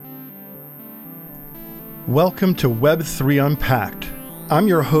Welcome to Web3 Unpacked. I'm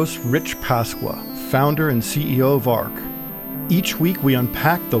your host, Rich Pasqua, founder and CEO of ARC. Each week we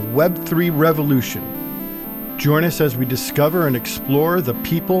unpack the Web3 revolution. Join us as we discover and explore the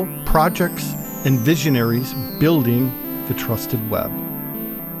people, projects, and visionaries building the trusted web.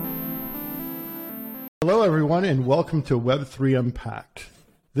 Hello everyone and welcome to Web3 Unpacked.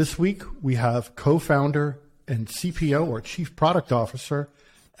 This week we have co-founder and CPO or Chief Product Officer,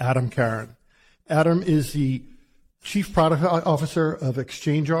 Adam Karren. Adam is the Chief Product Officer of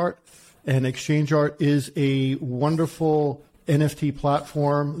ExchangeArt, and ExchangeArt is a wonderful NFT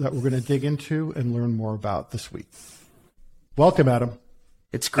platform that we're going to dig into and learn more about this week. Welcome, Adam.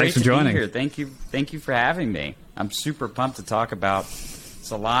 It's great to be here. Thank you for having me. I'm super pumped to talk about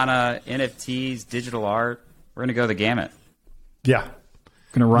Solana, NFTs, digital art. We're going to go the gamut. Yeah.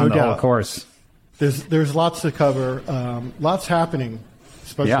 Going to run the whole course. There's lots to cover. Lots happening,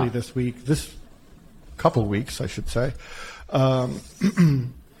 especially this week. This couple weeks, I should say.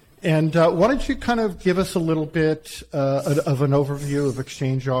 And why don't you kind of give us a little bit of an overview of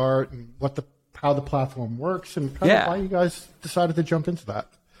ExchangeArt and how the platform works and kind of why you guys decided to jump into that.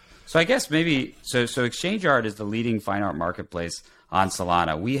 So I guess maybe, so ExchangeArt is the leading fine art marketplace on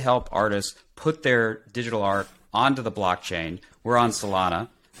Solana. We help artists put their digital art onto the blockchain. We're on Solana,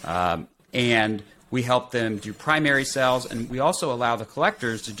 and we help them do primary sales, and we also allow the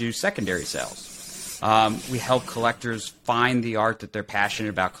collectors to do secondary sales. We help collectors find the art that they're passionate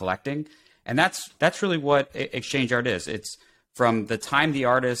about collecting, and that's really what ExchangeArt is. It's from the time the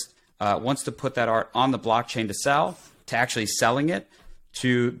artist wants to put that art on the blockchain to sell, to actually selling it,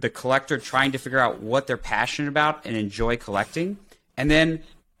 to the collector trying to figure out what they're passionate about and enjoy collecting. And then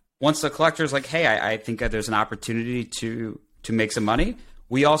once the collector is like, hey, I think there's an opportunity to make some money,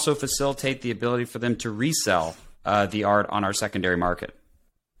 we also facilitate the ability for them to resell the art on our secondary market.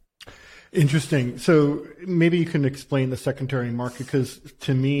 Interesting. So maybe you can explain the secondary market, because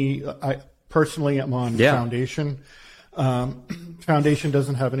to me, I personally am on Foundation. Foundation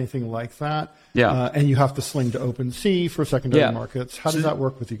doesn't have anything like that. And you have to sling to OpenSea for secondary markets. How does that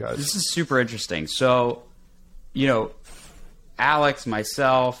work with you guys? This is super interesting. So, Alex,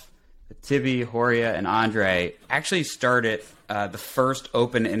 myself, Tibby, Horia, and Andre actually started the first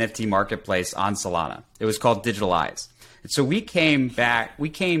open NFT marketplace on Solana. It was called Digital Eyes. And so we came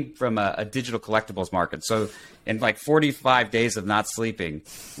from a digital collectibles market. So in like 45 days of not sleeping,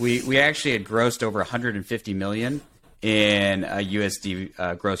 we actually had grossed over 150 million in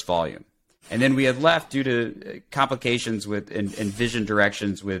USD gross volume. And then we had left due to complications in vision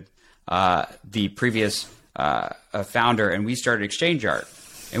directions with the previous founder, and we started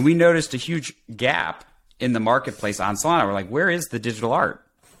ExchangeArt. And we noticed a huge gap in the marketplace on Solana. We're like, where is the digital art?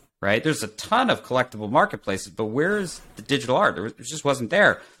 Right? There's a ton of collectible marketplaces, but where's the digital art? It just wasn't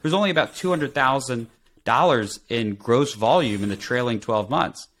there. There's only about $200,000 in gross volume in the trailing 12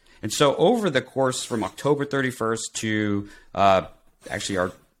 months. And so over the course from October 31st to actually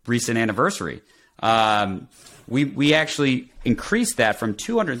our recent anniversary, we actually increased that from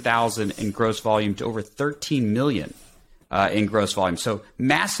 200,000 in gross volume to over 13 million in gross volume. So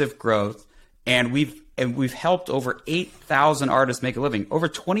massive growth, and we've helped over 8,000 artists make a living. Over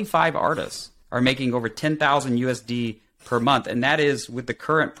 25 artists are making over 10,000 USD per month, and that is with the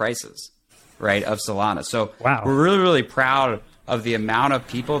current prices, right, of Solana. So we're really, really proud of the amount of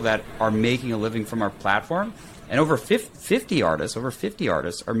people that are making a living from our platform. And over 50 artists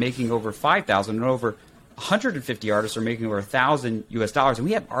are making over 5,000, and over 150 artists are making over 1,000 US dollars. And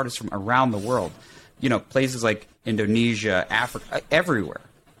we have artists from around the world, places like Indonesia, Africa, everywhere.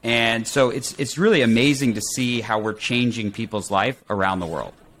 And so it's really amazing to see how we're changing people's life around the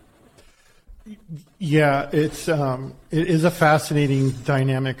world. Yeah, it is a fascinating,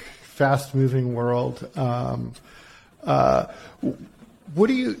 dynamic, fast-moving world. What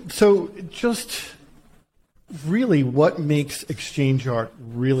makes ExchangeArt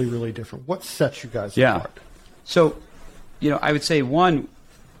really, really different? What sets you guys apart? So, I would say, one,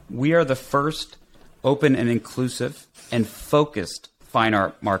 we are the first open and inclusive and focused fine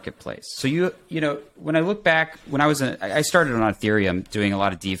art marketplace. So when I look back, I started on Ethereum doing a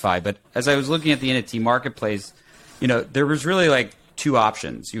lot of DeFi, but as I was looking at the NFT marketplace, there was really like two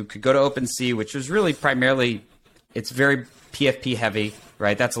options. You could go to OpenSea, which was really primarily, it's very PFP heavy,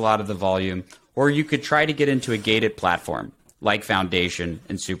 right? That's a lot of the volume. Or you could try to get into a gated platform like Foundation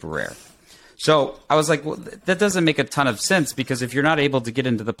and Super Rare. So I was like, well, that doesn't make a ton of sense, because if you're not able to get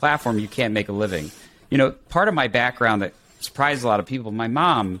into the platform, you can't make a living. Part of my background that surprised a lot of people, my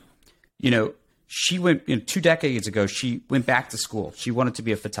mom, she went 2 decades ago, she went back to school. She wanted to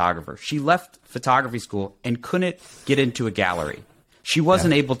be a photographer. She left photography school and couldn't get into a gallery. She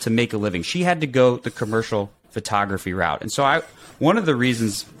wasn't able to make a living. She had to go the commercial photography route. And so one of the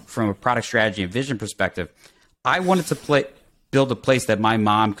reasons from a product strategy and vision perspective, I wanted to build a place that my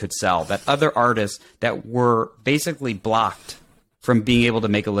mom could sell, that other artists that were basically blocked from being able to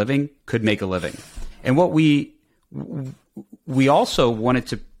make a living could make a living. And what we also wanted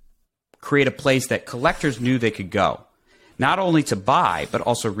to create a place that collectors knew they could go, not only to buy, but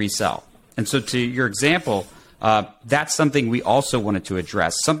also resell. And so to your example, that's something we also wanted to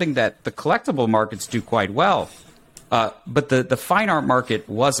address, something that the collectible markets do quite well, but the fine art market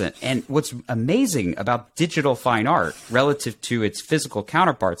wasn't. And what's amazing about digital fine art relative to its physical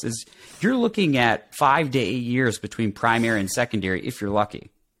counterparts is you're looking at 5 to 8 years between primary and secondary, if you're lucky,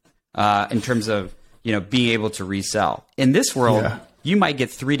 in terms of being able to resell. In this world, you might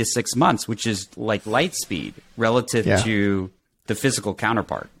get 3 to 6 months, which is like light speed relative to the physical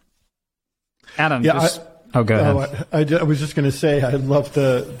counterpart. Adam, go ahead. I was just going to say I love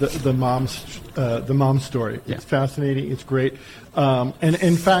the mom story. It's fascinating. It's great. And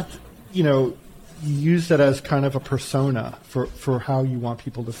in fact, you use that as kind of a persona for how you want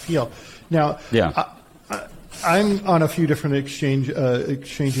people to feel. Now, I'm on a few different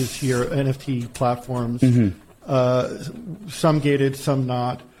exchanges here, NFT platforms. Some gated, some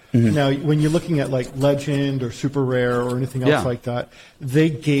not. Now, when you're looking at like Legend or Super Rare or anything else like that, they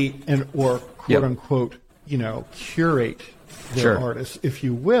gate or quote unquote, curate their artists, if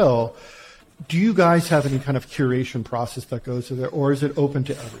you will. Do you guys have any kind of curation process that goes to there, or is it open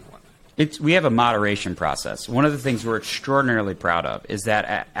to everyone? We have a moderation process. One of the things we're extraordinarily proud of is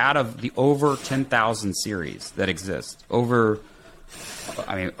that out of the over 10,000 series that exist, over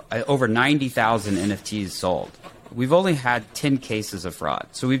 90,000 NFTs sold, we've only had 10 cases of fraud.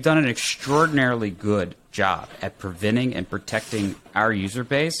 So we've done an extraordinarily good job at preventing and protecting our user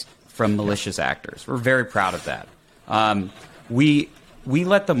base from malicious actors. We're very proud of that. We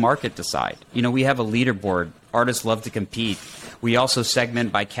let the market decide. We have a leaderboard. Artists love to compete. We also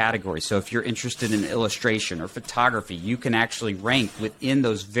segment by category. So if you're interested in illustration or photography, you can actually rank within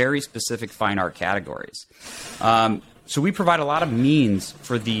those very specific fine art categories. So we provide a lot of means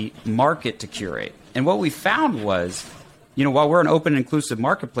for the market to curate. And what we found was, while we're an open and inclusive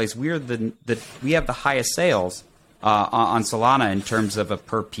marketplace, we have the highest sales on Solana in terms of a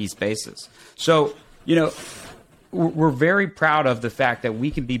per piece basis. So, we're very proud of the fact that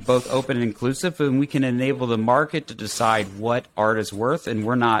we can be both open and inclusive, and we can enable the market to decide what art is worth, and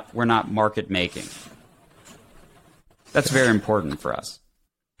we're not market making. That's very important for us.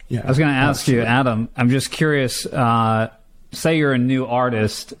 Yeah, I was going to ask you, Adam, I'm just curious, say you're a new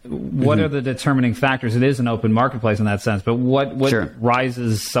artist, what are the determining factors? It is an open marketplace in that sense, but what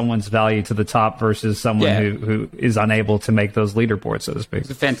rises someone's value to the top versus someone who is unable to make those leaderboards, so to speak? It's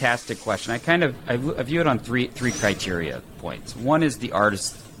a fantastic question. I view it on three criteria points. One is the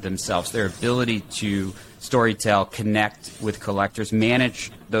artists themselves, their ability to storytell, connect with collectors,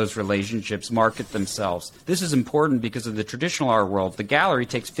 manage those relationships, market themselves. This is important because in the traditional art world, the gallery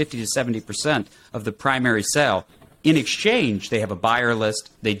takes 50 to 70% of the primary sale. In exchange, they have a buyer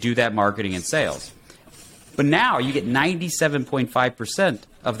list, they do that marketing and sales. But now you get 97.5%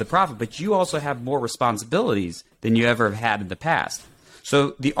 of the profit, but you also have more responsibilities than you ever have had in the past.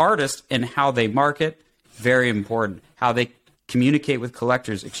 So the artist and how they market, very important. How they communicate with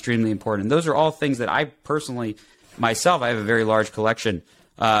collectors, extremely important. And those are all things that I personally, myself, I have a very large collection,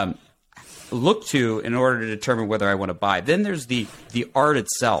 look to in order to determine whether I want to buy. Then there's the art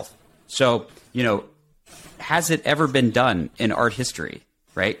itself. So, has it ever been done in art history,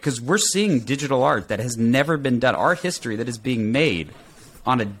 right? Because we're seeing digital art that has never been done, art history that is being made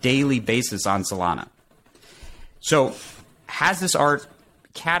on a daily basis on Solana. So has this art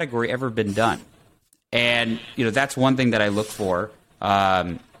category ever been done? And, that's one thing that I look for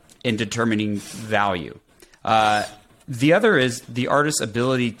in determining value. The other is the artist's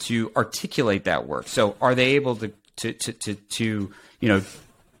ability to articulate that work. So are they able to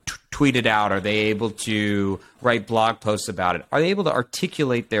tweet it out? Are they able to write blog posts about it? Are they able to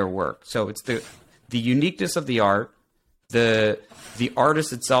articulate their work? So it's the uniqueness of the art, the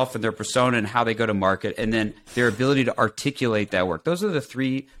artist itself and their persona and how they go to market, and then their ability to articulate that work. Those are the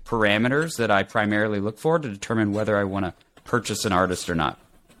three parameters that I primarily look for to determine whether I want to purchase an artist or not.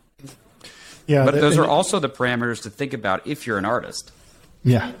 Yeah, but those are also the parameters to think about if you're an artist.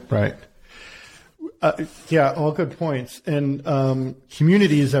 Yeah, right. All good points. And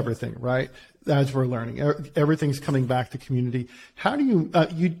community is everything, right? As we're learning, everything's coming back to community. How do you,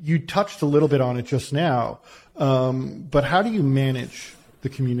 you touched a little bit on it just now, but how do you manage the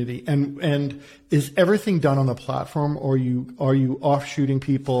community? And is everything done on the platform, or are you offshooting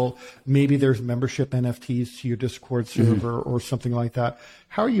people? Maybe there's membership NFTs to your Discord server or something like that.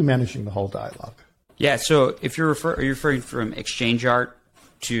 How are you managing the whole dialogue? Yeah. So if are you referring from exchange art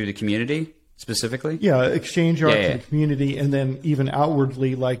to the community specifically? Yeah, exchange art to the community, and then even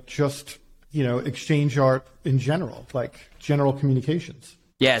outwardly, like just, exchange art in general, like general communications.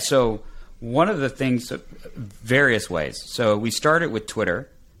 Yeah. So one of the things, various ways. So we started with Twitter,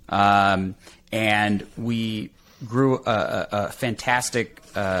 and we grew a fantastic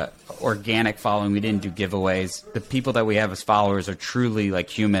organic following. We didn't do giveaways. The people that we have as followers are truly like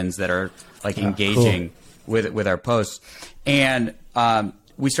humans that are like engaging with our posts. And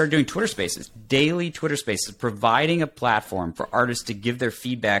we started doing Twitter Spaces, daily Twitter Spaces, providing a platform for artists to give their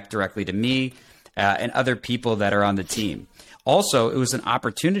feedback directly to me and other people that are on the team. Also, it was an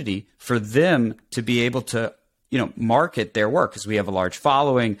opportunity for them to be able to, market their work, because we have a large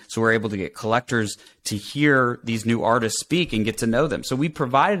following. So we're able to get collectors to hear these new artists speak and get to know them. So we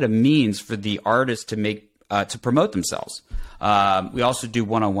provided a means for the artists to promote themselves. We also do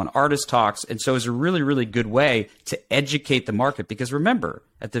one-on-one artist talks. And so it's a really, really good way to educate the market, because remember,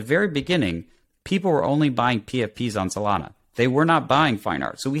 at the very beginning, people were only buying PFPs on Solana. They were not buying fine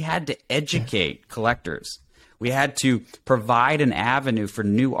art. So we had to educate collectors. We had to provide an avenue for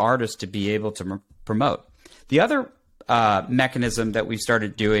new artists to be able to promote. The other mechanism that we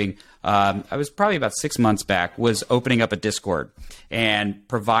started doing, I was probably about 6 months back, was opening up a Discord and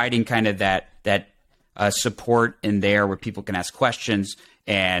providing kind of that support in there where people can ask questions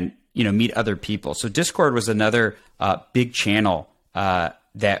and meet other people. So Discord was another big channel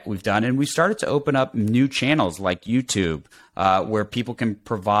that we've done, and we started to open up new channels like YouTube, where people can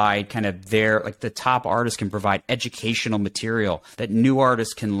provide kind of the top artists can provide educational material that new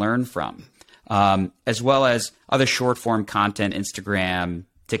artists can learn from, as well as other short form content, Instagram,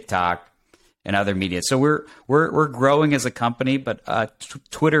 TikTok, and other media. So we're growing as a company, but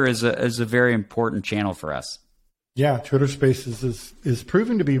Twitter is a very important channel for us. Yeah, Twitter Spaces is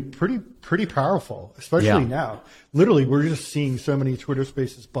proving to be pretty powerful, especially now. Literally, we're just seeing so many Twitter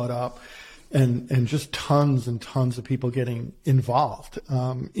Spaces butt up, and just tons and tons of people getting involved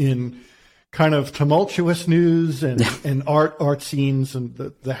in kind of tumultuous news and art scenes and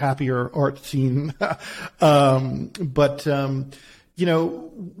the happier art scene. But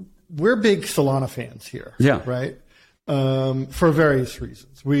we're big Solana fans here, right? For various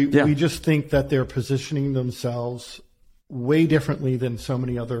reasons. We just think that they're positioning themselves way differently than so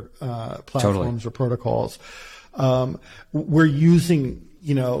many other platforms or protocols. We're using,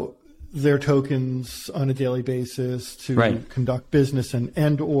 their tokens on a daily basis to conduct business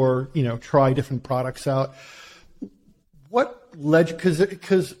and or try different products out.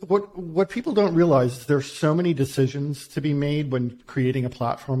 Because what people don't realize is there's so many decisions to be made when creating a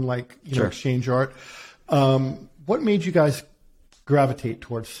platform like Exchange Art. What made you guys gravitate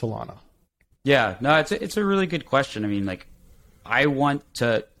towards Solana? Yeah, no, it's a really good question. I mean, I want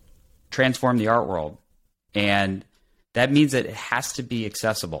to transform the art world, and that means that it has to be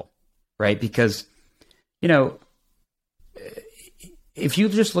accessible, right? Because, if you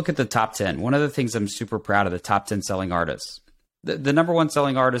just look at the top 10, one of the things I'm super proud of, the top 10 selling artists, the number one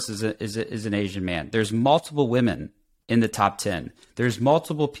selling artist is an Asian man. There's multiple women in the top 10. There's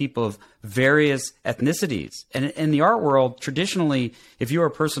multiple people of various ethnicities. And in the art world, traditionally, if you were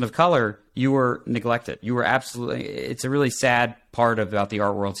a person of color, you were neglected. You were it's a really sad part about the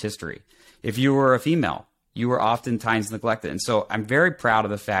art world's history. If you were a female, you were oftentimes neglected. And so I'm very proud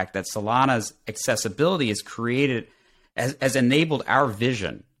of the fact that Solana's accessibility has enabled our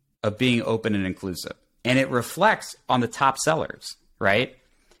vision of being open and inclusive. And it reflects on the top sellers, right?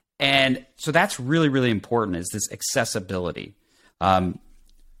 And so that's really, really important, is this accessibility.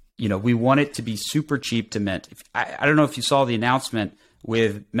 We want it to be super cheap to mint. I don't know if you saw the announcement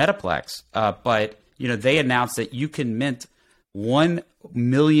with Metaplex, but they announced that you can mint 1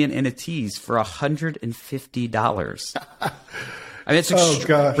 million NFTs for $150. I mean, it's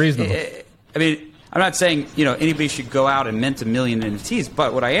reasonable. I mean, I'm not saying anybody should go out and mint 1 million NFTs,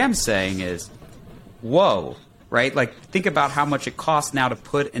 but what I am saying is, whoa. Right? Think about how much it costs now to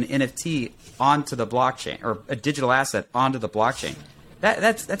put an NFT onto the blockchain, or a digital asset onto the blockchain.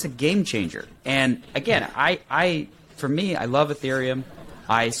 That's a game changer. And again, for me, I love Ethereum.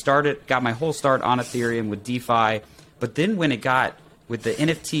 I got my whole start on Ethereum with DeFi, but then when it got with the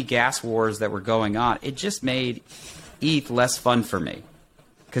NFT gas wars that were going on, it just made ETH less fun for me,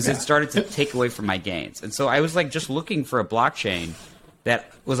 because it started to take away from my gains. And so I was just looking for a blockchain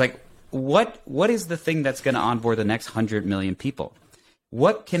that was what is the thing that's going to onboard the next 100 million people?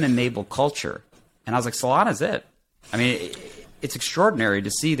 What can enable culture? And I was like, Solana's it. I mean, it's extraordinary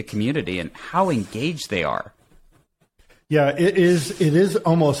to see the community and how engaged they are. Yeah, it is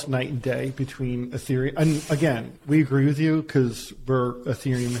almost night and day between Ethereum. And again, we agree with you because we're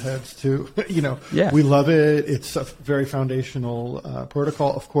Ethereum heads too. We love it. It's a very foundational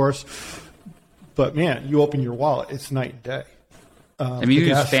protocol, of course. But man, you open your wallet, it's night and day. You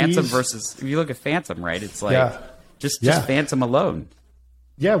use Phantom versus, if you look at Phantom, right? It's like just Phantom alone.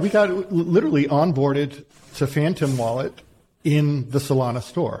 Yeah, we got literally onboarded to Phantom Wallet in the Solana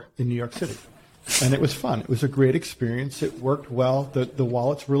store in New York City. And it was fun. It was a great experience. It worked well. The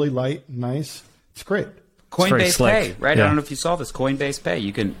wallet's really light, nice. It's great. Coinbase Pay, right? Yeah. I don't know if you saw this. Coinbase Pay.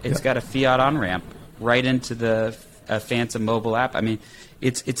 It's got a fiat on-ramp right into the Phantom mobile app. I mean,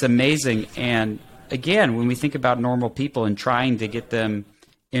 it's amazing. And again, when we think about normal people and trying to get them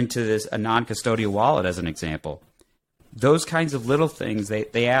into a non-custodial wallet, as an example, those kinds of little things,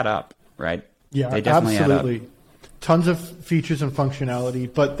 they add up, right? Yeah, they definitely absolutely. Add up. Tons of features and functionality,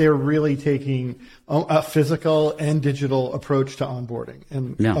 but they're really taking a physical and digital approach to onboarding.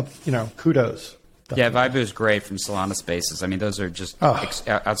 And, kudos. Definitely. Yeah, Vibe is great from Solana Spaces. I mean, those are just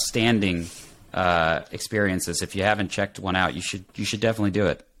outstanding experiences. If you haven't checked one out, you should definitely do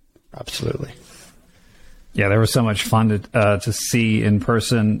it. Absolutely. Yeah, there was so much fun to see in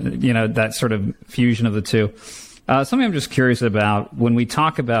person, that sort of fusion of the two. Something I'm just curious about, when we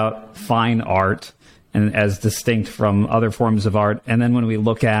talk about fine art, and as distinct from other forms of art. And then when we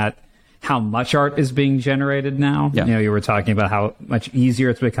look at how much art is being generated now, you were talking about how much easier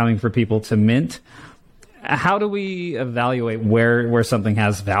it's becoming for people to mint. How do we evaluate where something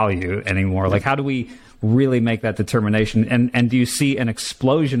has value anymore? Like, how do we really make that determination? And do you see an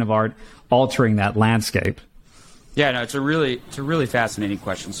explosion of art altering that landscape? Yeah, no, it's a really fascinating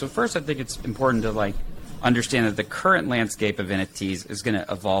question. So first, I think it's important to understand that the current landscape of NFTs is going to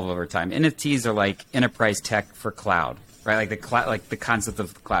evolve over time. NFTs are like enterprise tech for cloud, right? Like the concept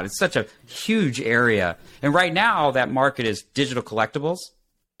of the cloud. It's such a huge area. And right now that market is digital collectibles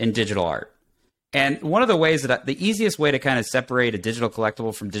and digital art. And one of the ways the easiest way to kind of separate a digital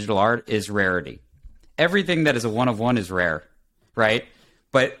collectible from digital art is rarity. Everything that is a one of one is rare, right?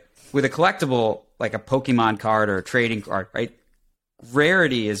 But with a collectible, like a Pokemon card or a trading card, right?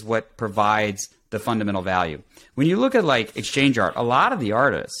 Rarity is what provides the fundamental value. When you look at exchange art, a lot of the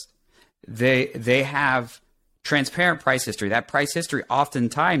artists, they have transparent price history. That price history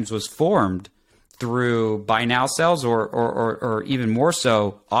oftentimes was formed through buy now sells or even more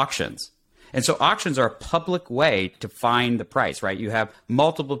so auctions. And so auctions are a public way to find the price, right? You have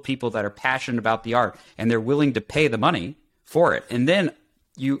multiple people that are passionate about the art and they're willing to pay the money for it. And then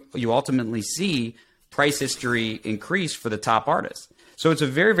you ultimately see price history increase for the top artists. So it's a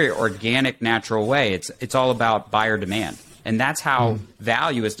very, very organic, natural way. It's all about buyer demand. And that's how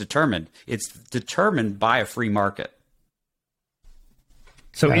value is determined. It's determined by a free market.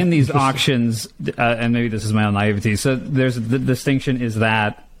 So in these auctions, and maybe this is my own naivety, so there's the distinction is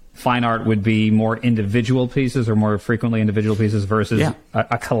that fine art would be more individual pieces or more frequently individual pieces versus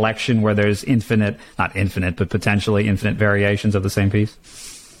a collection where there's not infinite, but potentially infinite variations of the same piece?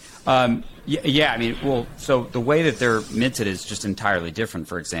 Yeah, I mean, so the way that they're minted is just entirely different,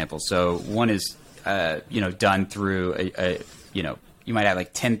 for example. So one is, done through you might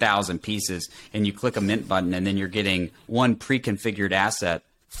have 10,000 pieces and you click a mint button and then you're getting one pre-configured asset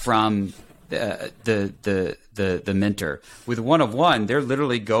from the minter. With one of one, they're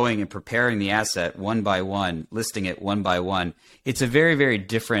literally going and preparing the asset one by one, listing it one by one. It's a very, very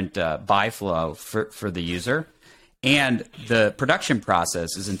different buy flow for the user. And the production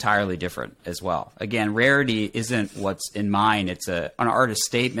process is entirely different as well. Again, rarity isn't what's in mind. It's an artist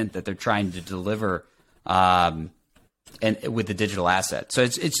statement that they're trying to deliver and with the digital asset. So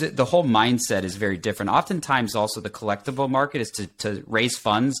it's the whole mindset is very different. Oftentimes also the collectible market is to raise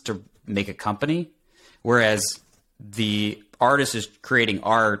funds to make a company, whereas the artist is creating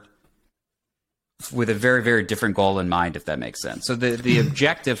art with a very, very different goal in mind, if that makes sense. So the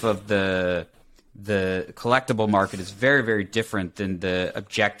objective of the collectible market is very, very different than the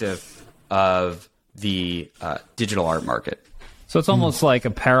objective of the digital art market. So it's almost like a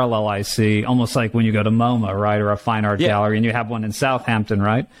parallel I see, almost like when you go to MoMA, right, or a fine art gallery, and you have one in Southampton,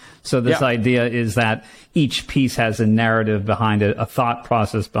 right? So this idea is that each piece has a narrative behind it, a thought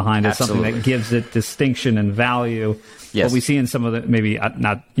process behind it, something that gives it distinction and value. Yes. What we see in some of the, maybe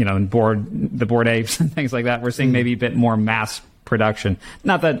not, in the Bored Apes and things like that, we're seeing maybe a bit more mass production.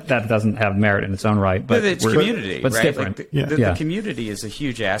 Not that that doesn't have merit in its own right, but it's community, but it's right? different. The community is a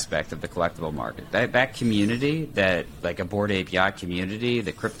huge aspect of the collectible market. That community, that like a Bored Ape Yacht community,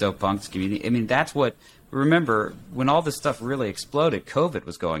 the CryptoPunks community. I mean, that's what remember when all this stuff really exploded, COVID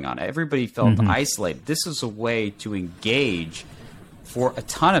was going on. Everybody felt isolated. This is a way to engage for a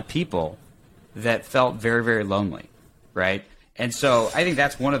ton of people that felt very, very lonely, right? And so I think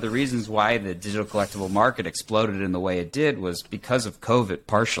that's one of the reasons why the digital collectible market exploded in the way it did, was because of COVID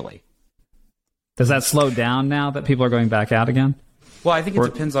partially. Does that slow down now that people are going back out again? Well, I think it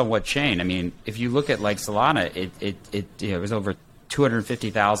depends on what chain. I mean, if you look at like Solana, it was over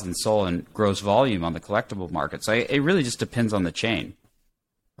 250,000 sold in gross volume on the collectible market. So it really just depends on the chain.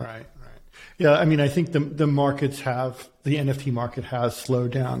 Right. Yeah, I mean, I think the NFT market has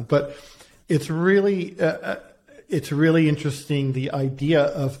slowed down, but it's really interesting, the idea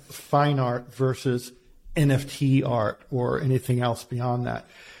of fine art versus NFT art or anything else beyond that.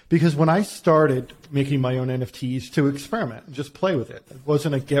 Because when I started making my own NFTs to experiment and just play with it, it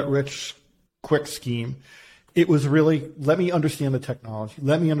wasn't a get-rich-quick scheme. It was really, let me understand the technology,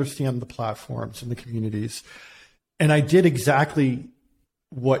 let me understand the platforms and the communities. And I did exactly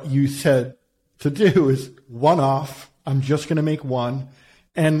what you said to do, is one-off. I'm just going to make one.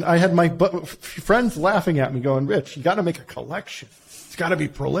 And I had my friends laughing at me going, Rich, you got to make a collection. It's got to be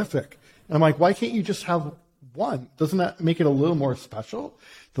prolific. And I'm like, why can't you just have one? Doesn't that make it a little more special?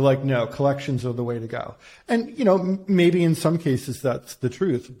 They're like, no, collections are the way to go. And, maybe in some cases that's the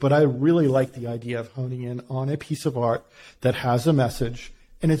truth, but I really like the idea of honing in on a piece of art that has a message,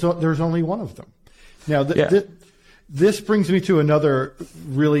 and there's only one of them. Now, this brings me to another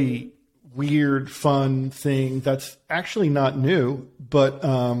really weird, fun thing that's actually not new, but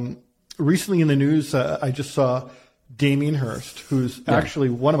recently in the news, I just saw Damien Hirst, who's actually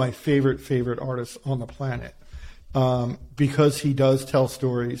one of my favorite artists on the planet. Because he does tell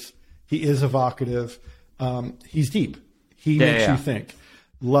stories. He is evocative. He's deep. He makes you think.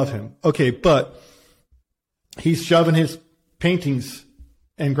 Love him. Okay, but he's shoving his paintings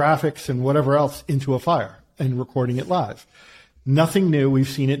and graphics and whatever else into a fire and recording it live. Nothing new. We've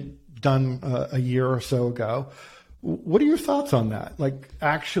seen it done a year or so ago. What are your thoughts on that? Like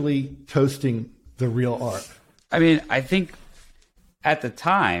actually toasting the real art? I mean, I think at the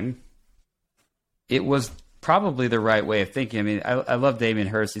time it was probably the right way of thinking. I mean, I love Damien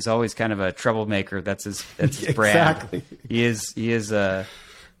Hirst. He's always kind of a troublemaker. That's his brand. Exactly. He is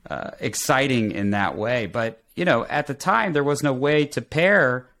exciting in that way. But at the time, there was no way to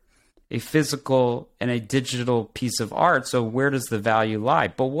pair a physical and a digital piece of art. So where does the value lie?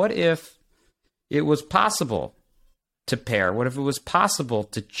 But what if it was possible to pair? What if it was possible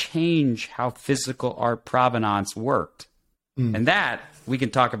to change how physical art provenance worked? And that we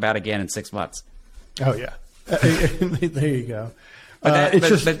can talk about again in 6 months. Oh yeah. There you go. But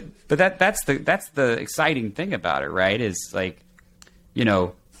that's the exciting thing about it, right? Is like,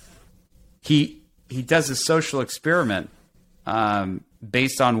 he does a social experiment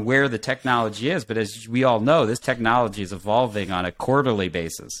based on where the technology is. But as we all know, this technology is evolving on a quarterly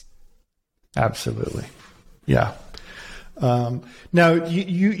basis. Absolutely, yeah. Now, do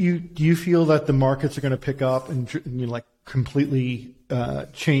you feel that the markets are going to pick up and completely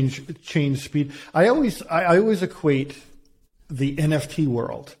change speed? I always equate the NFT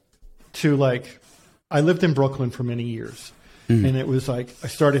world to I lived in Brooklyn for many years, and it was I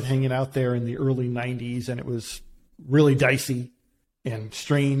started hanging out there in the early 90s, and it was really dicey and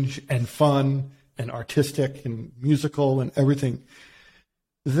strange and fun and artistic and musical and everything.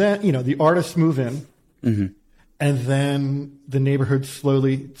 Then the artists move in. And then the neighborhoods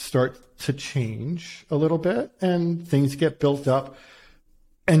slowly start to change a little bit and things get built up.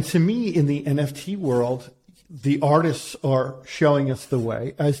 And to me, in the NFT world, the artists are showing us the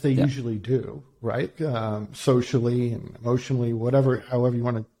way, as they usually do, right? Socially and emotionally, however you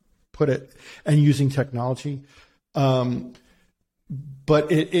want to put it, and using technology.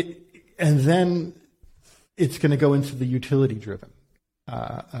 But and then it's going to go into the utility-driven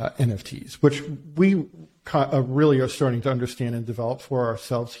NFTs, which we really are starting to understand and develop for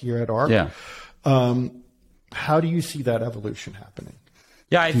ourselves here at ARC. Yeah. How do you see that evolution happening?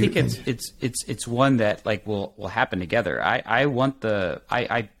 Yeah, I think it's one that will happen together.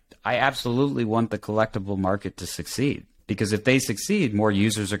 I absolutely want the collectible market to succeed, because if they succeed, more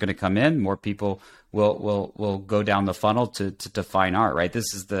users are going to come in, more people will go down the funnel to fine art. Right.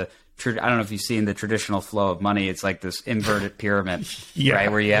 This is I don't know if you've seen the traditional flow of money. It's like this inverted pyramid,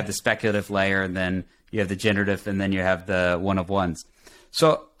 right? Where you have the speculative layer, and then you have the generative, and then you have the one of ones.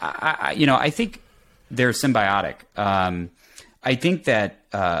 So I think they're symbiotic. I think that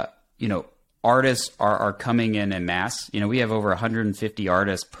artists are coming in mass. We have over 150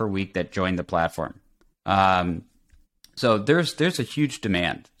 artists per week that join the platform. So there's a huge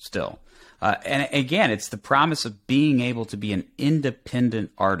demand still. And again, it's the promise of being able to be an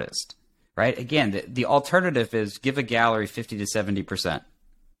independent artist right? Again, the alternative is give a gallery 50 to 70%.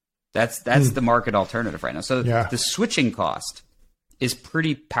 That's the market alternative right now. So the switching cost is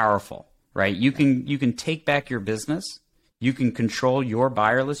pretty powerful, right? You can take back your business. You can control your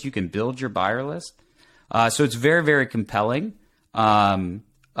buyer list. You can build your buyer list. So it's very, very compelling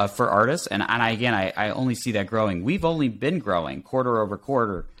for artists. And I only see that growing. We've only been growing quarter over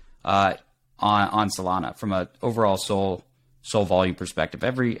quarter on Solana from an overall soul volume perspective.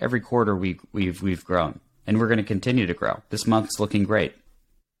 Every quarter we've grown, and we're going to continue to grow. This month's looking great.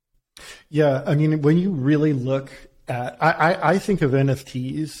 Yeah, I mean, when you really look at, I think of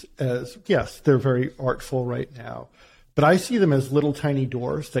NFTs as, yes, they're very artful right now, but I see them as little tiny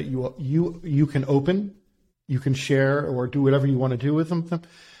doors that you can open, you can share, or do whatever you want to do with them.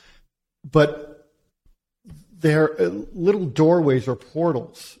 But they're little doorways or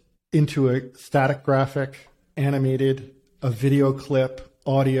portals into a static graphic, animated, a video clip,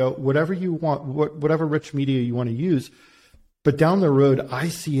 audio, whatever you want, whatever rich media you want to use. But down the road, I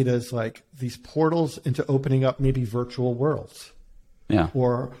see it as like these portals into opening up maybe virtual worlds,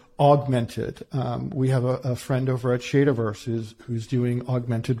 or augmented. We have a friend over at Shadeverse who's doing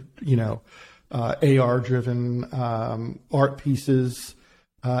augmented, AR-driven art pieces,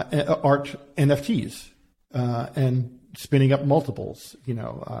 art NFTs, and spinning up multiples,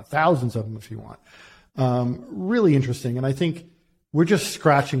 thousands of them if you want. Really interesting, and I think we're just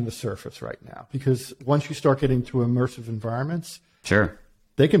scratching the surface right now, because once you start getting to immersive environments, sure,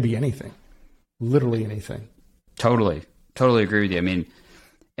 they can be anything, literally anything. Totally agree with you. I mean,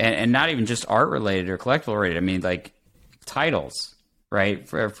 and not even just art related or collectible related. I mean, like titles, right?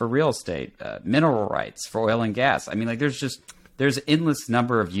 For real estate, mineral rights, for oil and gas. I mean, like there's endless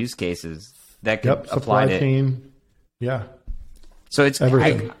number of use cases that could apply to chain. Yeah. So it's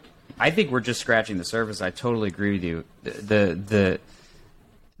everything. I think we're just scratching the surface. I totally agree with you.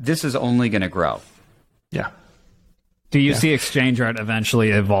 This is only going to grow. Yeah. Do you see exchange art eventually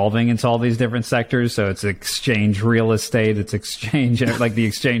evolving into all these different sectors? So it's exchange real estate, it's exchange, like the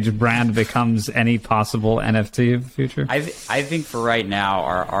exchange brand becomes any possible NFT of the future? I think for right now,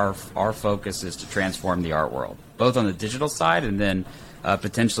 our focus is to transform the art world, both on the digital side and then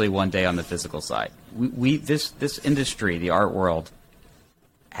potentially one day on the physical side. This industry, the art world,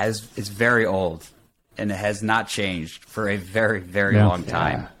 is very old, and it has not changed for a very, very long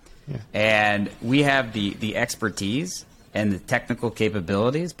time. Yeah. And we have the expertise and the technical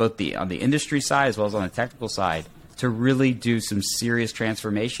capabilities, both on the industry side as well as on the technical side, to really do some serious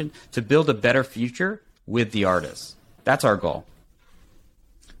transformation to build a better future with the artists. That's our goal.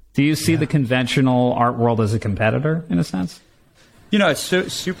 Do you see the conventional art world as a competitor, in a sense?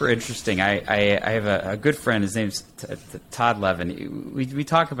 It's super interesting. I have a good friend. His name's Todd Levin. We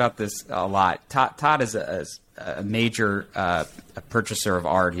talk about this a lot. Todd is a major purchaser of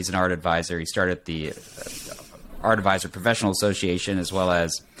art. He's an art advisor. He started the Art Advisor Professional Association, as well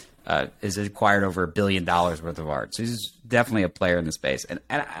as has acquired over $1 billion worth of art. So he's definitely a player in the space. And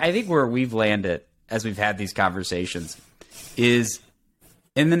I think where we've landed as we've had these conversations is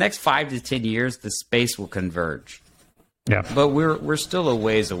in the next 5 to 10 years, the space will converge. Yeah, but we're still a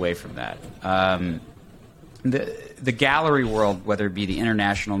ways away from that. The gallery world, whether it be the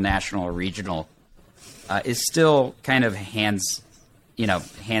international, national, or regional, is still kind of hands.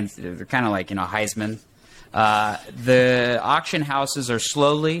 They're kind of like Heisman. The auction houses are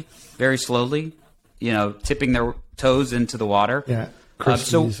very slowly, tipping their toes into the water. Yeah.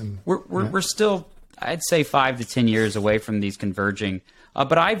 So we're still, I'd say, 5 to 10 years away from these converging.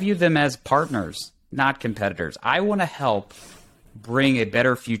 But I view them as partners, not competitors. I want to help bring a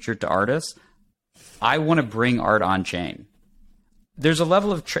better future to artists. I want to bring art on chain. There's a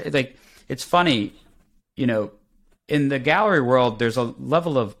level of it's funny, in the gallery world, there's a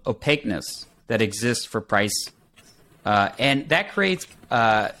level of opaqueness that exists for price, and that creates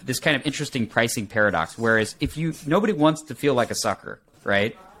this kind of interesting pricing paradox. Whereas nobody wants to feel like a sucker,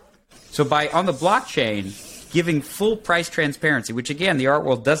 right? So on the blockchain, giving full price transparency, which again the art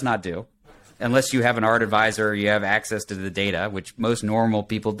world does not do, unless you have an art advisor or you have access to the data, which most normal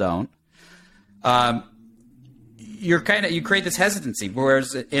people don't. You create this hesitancy.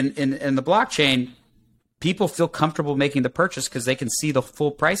 Whereas in the blockchain, people feel comfortable making the purchase because they can see the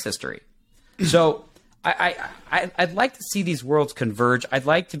full price history. So I'd like to see these worlds converge. I'd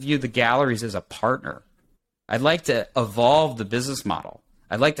like to view the galleries as a partner. I'd like to evolve the business model.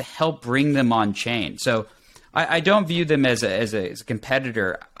 I'd like to help bring them on chain. So I don't view them as a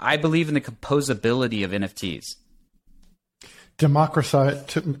competitor. I believe in the composability of NFTs.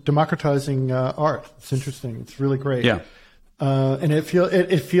 Democratizing art. It's interesting. It's really great. Yeah. And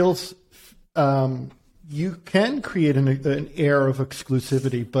it feels you can create an air of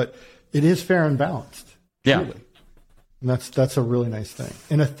exclusivity, but it is fair and balanced. Yeah. Truly. And that's a really nice thing.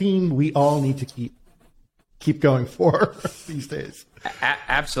 And a theme we all need to keep going for these days.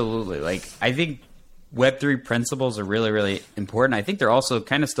 Absolutely. Like, I think Web3 principles are really, really important. I think they're also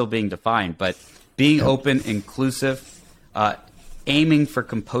kind of still being defined, but being open, inclusive, aiming for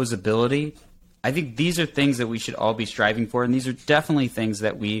composability, I think these are things that we should all be striving for. And these are definitely things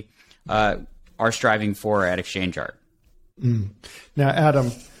that we are striving for at Exchange Art. Now,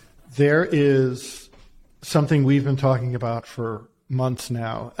 Adam, there is something we've been talking about for months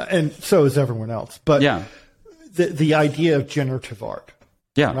now, and so is everyone else. But the idea of generative art,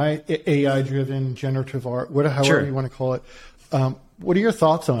 right? AI-driven generative art, however you want to call it. What are your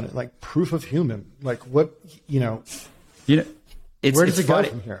thoughts on it? Like proof of human? Like what, where does it go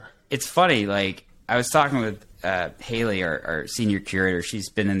from here? It's funny. Like I was talking with Haley, our senior curator. She's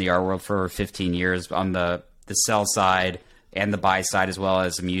been in the art world for over 15 years on the sell side and the buy side, as well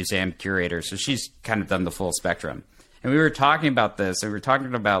as a museum curator. So she's kind of done the full spectrum. And we were talking about this, and we were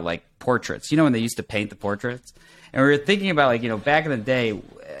talking about like portraits, when they used to paint the portraits. And we were thinking about like, back in the day,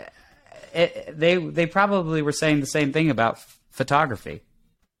 they probably were saying the same thing about photography,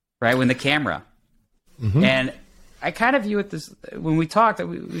 right? When the camera. And I kind of view it this, when we talked,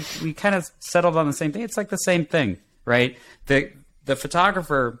 we kind of settled on the same thing. It's like the same thing, right? The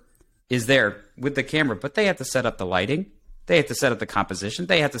photographer is there with the camera, but they have to set up the lighting. They have to set up the composition.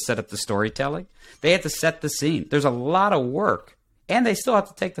 They have to set up the storytelling. They have to set the scene. There's a lot of work, and they still have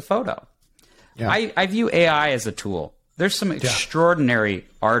to take the photo. Yeah. I view AI as a tool. There's some extraordinary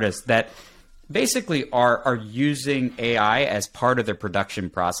artists that basically are using AI as part of their production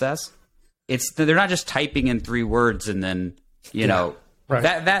process. They're not just typing in 3 words and then, right.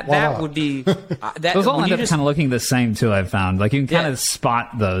 that would be those all end up kind of looking the same too. I've found like you can kind of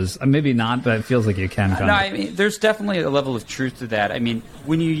spot those, maybe not, but it feels like you can. No, I mean there's definitely a level of truth to that. I mean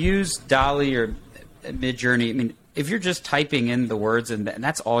when you use DALL-E or Midjourney, I mean if you're just typing in the words and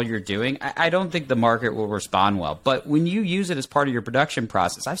that's all you're doing, I don't think the market will respond well. But when you use it as part of your production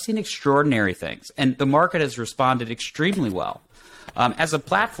process, I've seen extraordinary things, and the market has responded extremely well. As a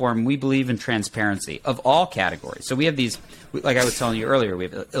platform, we believe in transparency of all categories. So we have these, like I was telling you earlier, we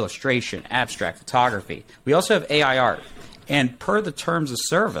have illustration, abstract, photography. We also have AI art. And per the terms of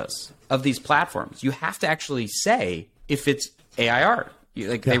service of these platforms, you have to actually say if it's AI art.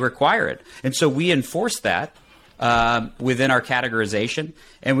 They require it. And so we enforce that within our categorization.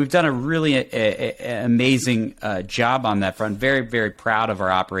 And we've done a really amazing job on that front. Very, very proud of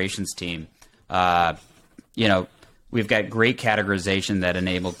our operations team. We've got great categorization that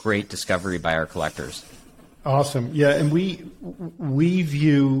enable great discovery by our collectors. Awesome. Yeah, and we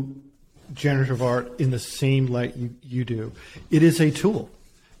view generative art in the same light you do. It is a tool.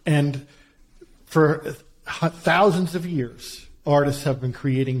 And for thousands of years, artists have been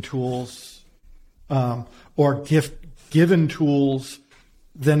creating tools or given tools.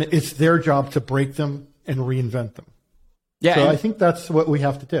 Then it's their job to break them and reinvent them. Yeah, so I think that's what we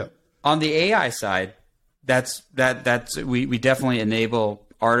have to do. On the AI side, we definitely enable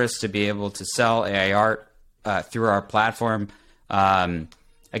artists to be able to sell AI art through our platform.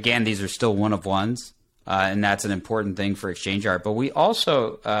 Again, these are still one-of-ones, and that's an important thing for Exchange Art. But we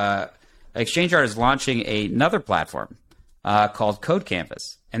also, Exchange Art is launching another platform called Code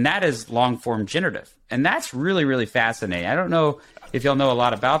Canvas, and that is long-form generative. And that's really, really fascinating. I don't know if y'all know a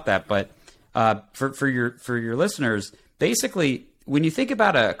lot about that, but for your listeners, basically, when you think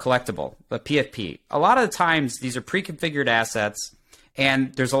about a collectible, a PFP, a lot of the times these are pre-configured assets,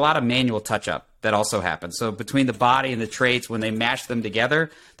 and there's a lot of manual touch-up that also happens. So between the body and the traits, when they mash them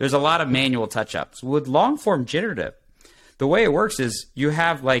together, there's a lot of manual touch-ups. With long-form generative, the way it works is you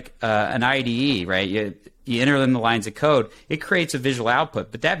have like an IDE, right? You enter in the lines of code, it creates a visual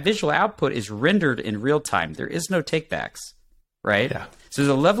output, but that visual output is rendered in real time. There is no takebacks, right? Yeah. So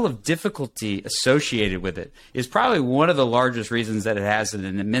there's a level of difficulty associated with it. Is probably one of the largest reasons that it has an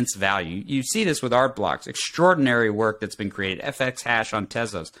immense value. You see this with art blocks, extraordinary work that's been created. FX hash on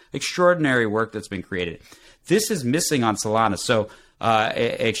Tezos, extraordinary work that's been created. This is missing on Solana. So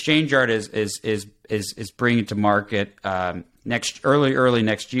Exchange Art is bringing to market early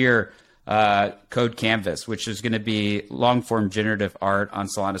next year Code Canvas, which is going to be long form generative art on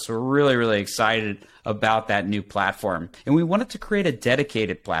Solana. So we're really, really excited about that new platform. And we wanted to create a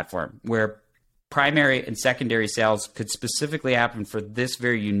dedicated platform where primary and secondary sales could specifically happen for this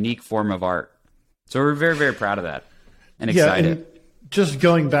very unique form of art. So we're very, very proud of that and excited. And just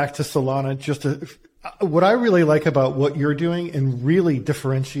going back to Solana, what I really like about what you're doing and really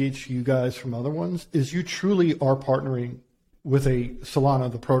differentiates you guys from other ones is you truly are partnering with a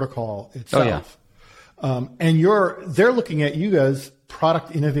Solana, the protocol itself. And they're looking at you as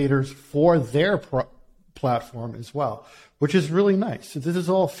product innovators for their platform as well, which is really nice. So this is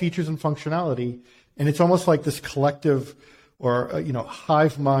all features and functionality, and it's almost like this collective or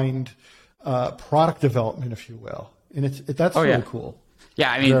hive mind product development, if you will. And that's really cool. Yeah,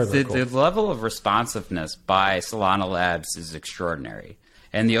 I mean, the level of responsiveness by Solana Labs is extraordinary.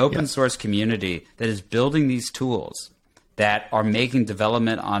 And the open source community that is building these tools that are making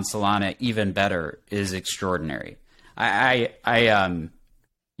development on Solana even better is extraordinary. I left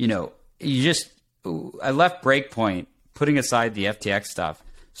Breakpoint, putting aside the FTX stuff,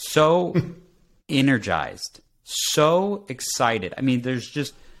 so energized, so excited. I mean, there's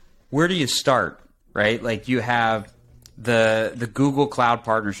just, where do you start, right? Like, you have the Google Cloud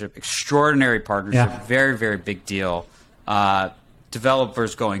partnership, extraordinary partnership, very, very big deal.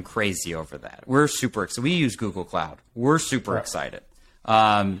 Developers going crazy over that. We're super excited. We use Google Cloud. We're super excited.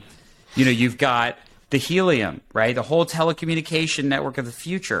 You've got the Helium, right? The whole telecommunication network of the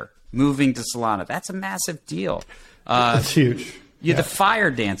future moving to Solana. That's a massive deal. That's huge. The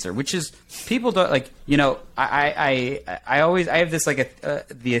Fire Dancer, which is, people don't like, I have this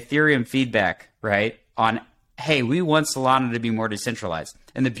the Ethereum feedback, right? On, hey, we want Solana to be more decentralized.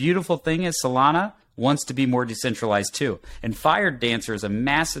 And the beautiful thing is Solana wants to be more decentralized too. And Fire Dancer is a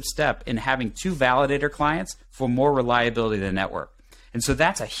massive step in having 2 validator clients for more reliability of the network. And so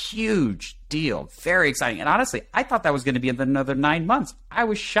that's a huge deal. Very exciting. And honestly, I thought that was going to be in another 9 months. I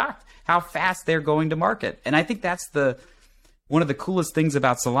was shocked how fast they're going to market. And I think that's one of the coolest things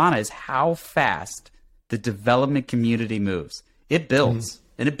about Solana is how fast the development community moves. It builds,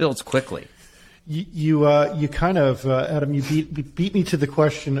 and it builds quickly. You kind of, Adam, you beat me to the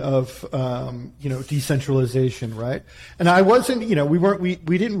question of, decentralization, right? And I wasn't,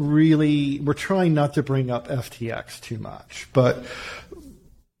 we didn't really, we're trying not to bring up FTX too much, but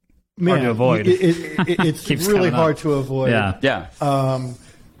man, hard to avoid. It's really hard to avoid. Yeah.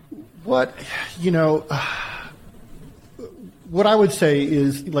 What I would say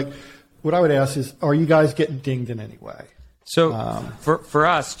is, what I would ask is, are you guys getting dinged in any way? So for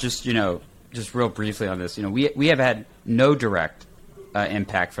us, just real briefly on this, we have had no direct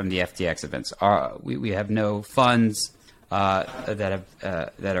impact from the FTX events. We have no funds that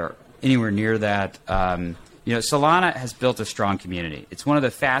are anywhere near that. Solana has built a strong community. It's one of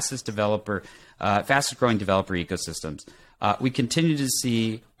the fastest growing developer ecosystems. We continue to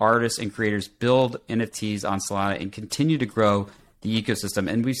see artists and creators build NFTs on Solana and continue to grow the ecosystem.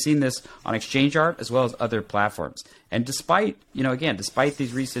 And we've seen this on Exchange Art as well as other platforms. And despite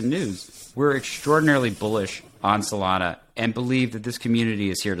these recent news, we're extraordinarily bullish on Solana and believe that this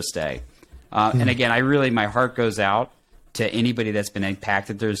community is here to stay. And again, my heart goes out to anybody that's been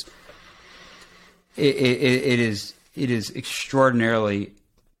impacted. It is extraordinarily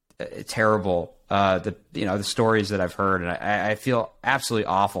terrible. The stories that I've heard, and I feel absolutely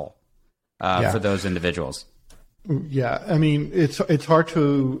awful for those individuals. Yeah, I mean, it's hard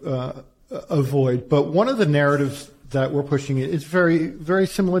to avoid, but one of the narratives that we're pushing is very, very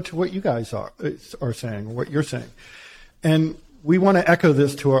similar to what you guys are saying, or what you're saying. And we want to echo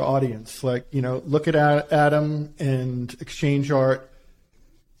this to our audience. Look at Adam and Exchange Art.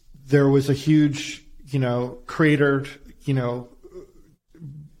 There was a huge, cratered,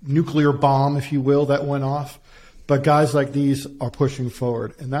 nuclear bomb, if you will, that went off. But guys like these are pushing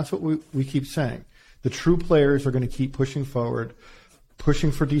forward. And that's what we keep saying. The true players are going to keep pushing forward,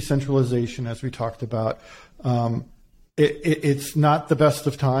 pushing for decentralization, as we talked about. It's not the best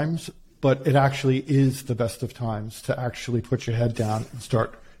of times, but it actually is the best of times to actually put your head down and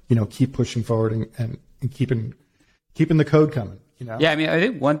start, keep pushing forward and keeping the code coming. Yeah, I mean, I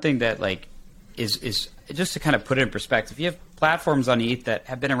think one thing that is just to kind of put it in perspective. You have platforms on ETH that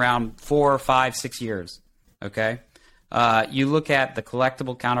have been around 4, 5, 6 years. Okay. You look at the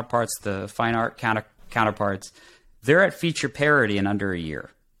collectible counterparts, the fine art counterparts, they're at feature parity in under a year.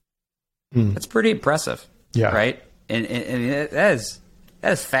 That's pretty impressive. Yeah. Right. And that is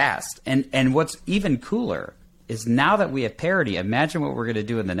fast. And what's even cooler is now that we have parity, imagine what we're going to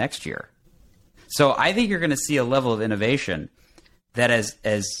do in the next year. So I think you're going to see a level of innovation that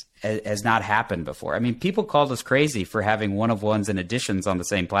has not happened before. I mean, people called us crazy for having one-of-ones and additions on the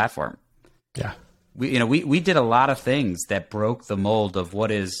same platform. Yeah. We did a lot of things that broke the mold of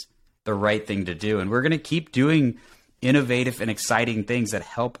what is the right thing to do. And we're going to keep doing innovative and exciting things that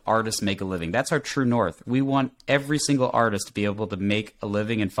help artists make a living. That's our true north. We want every single artist to be able to make a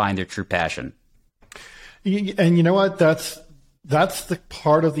living and find their true passion. And you know what? That's the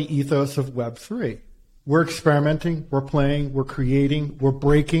part of the ethos of Web3. We're experimenting, we're playing, we're creating, we're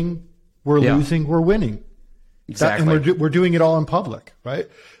breaking, we're losing, we're winning. Exactly. And we're doing it all in public, right?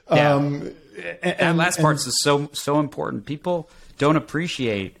 Yeah. that last part is so important. People don't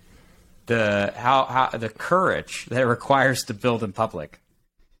appreciate the courage that it requires to build in public.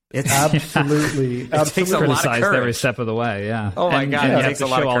 It's absolutely takes a lot of courage every step of the way. Yeah. Oh my God, it takes a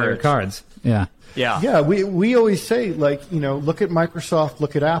lot of courage. All your cards. Yeah. Yeah. We always say, like, look at Microsoft,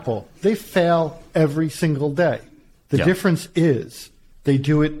 look at Apple. They fail every single day. The difference is they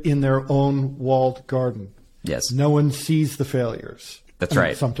do it in their own walled garden. Yes. No one sees the failures. That's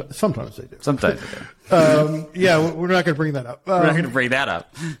right. Sometimes they do. Sometimes they do. We're not going to bring that up. We're not going to bring that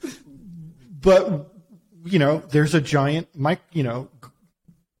up. But there's a giant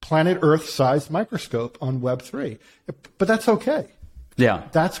planet Earth-sized microscope on Web3. But that's okay. Yeah.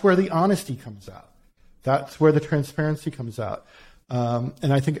 That's where the honesty comes out. That's where the transparency comes out.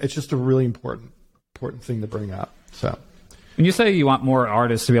 And I think it's just a really important thing to bring up. So, when you say you want more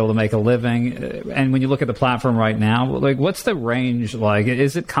artists to be able to make a living, and when you look at the platform right now, like, what's the range like?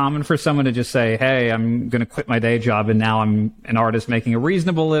 Is it common for someone to just say, hey, I'm going to quit my day job and now I'm an artist making a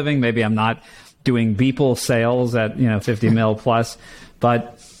reasonable living? Maybe I'm not doing Beeple sales at 50 mil plus,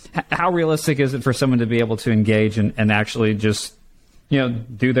 but how realistic is it for someone to be able to engage and actually just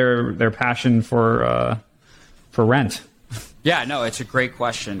do their passion for rent? Yeah, no, it's a great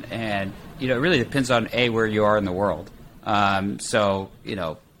question, and it really depends on where you are in the world. So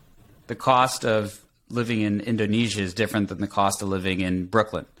the cost of living in Indonesia is different than the cost of living in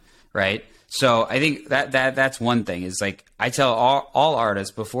Brooklyn, right? So I think that's one thing. Is like I tell all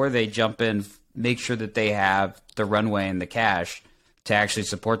artists before they jump in, make sure that they have the runway and the cash to actually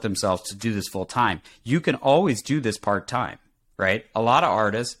support themselves to do this full time. You can always do this part time. Right? A lot of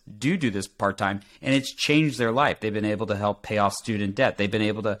artists do this part-time, and it's changed their life. They've been able to help pay off student debt. They've been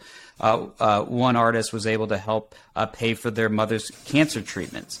able to, one artist was able to help pay for their mother's cancer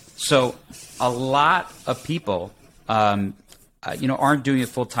treatments. So a lot of people, aren't doing it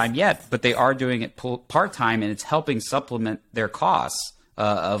full-time yet, but they are doing it part-time, and it's helping supplement their costs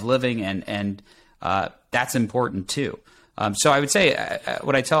of living, and that's important too. So I would say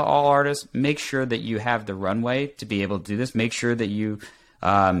what I tell all artists, make sure that you have the runway to be able to do this. Make sure that you,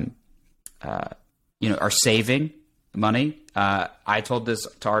 are saving money. I told this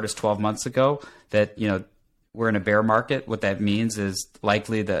to artists 12 months ago that, we're in a bear market. What that means is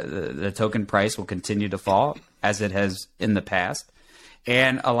likely the token price will continue to fall as it has in the past.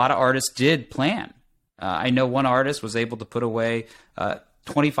 And a lot of artists did plan. I know one artist was able to put away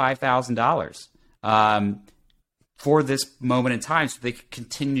 $25,000 for this moment in time so they could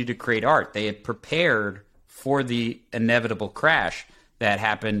continue to create art. They had prepared for the inevitable crash that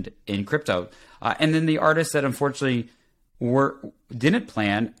happened in crypto. And then the artists that unfortunately didn't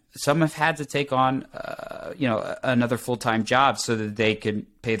plan, some have had to take on another full-time job so that they could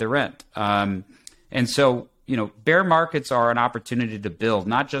pay the rent. And so, bear markets are an opportunity to build,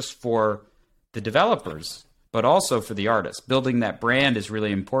 not just for the developers, but also for the artists. Building that brand is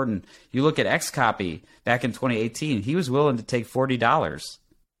really important. You look at Xcopy back in 2018, he was willing to take $40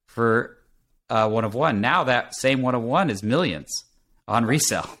 for one of one. Now that same one of one is millions on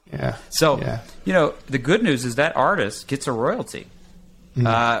resale. Yeah. So, the good news is that artist gets a royalty.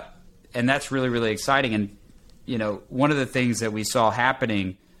 And that's really, really exciting. And, one of the things that we saw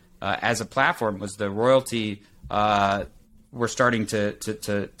happening as a platform was the royalty were starting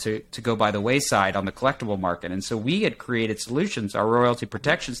to go by the wayside on the collectible market. And so we had created solutions, our royalty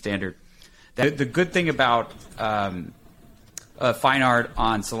protection standard. That the good thing about fine art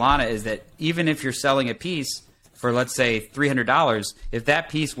on Solana is that even if you're selling a piece for, let's say, $300, if that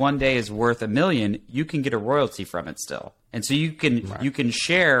piece one day is worth $1 million, you can get a royalty from it still. And so you can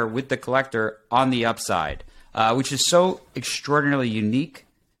share with the collector on the upside, which is so extraordinarily unique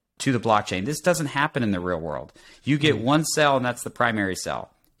to the blockchain. This doesn't happen in the real world. You get one sell, and that's the primary sell,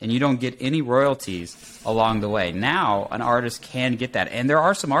 and you don't get any royalties along the way. Now, an artist can get that, and there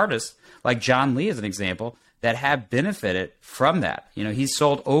are some artists, like John Lee as an example, that have benefited from that. He's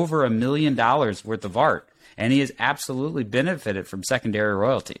sold over $1 million worth of art, and he has absolutely benefited from secondary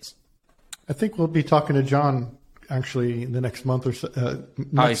royalties. I think we'll be talking to John actually in the next month or so.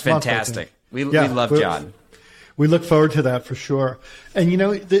 He's fantastic. We love John. We look forward to that for sure. And,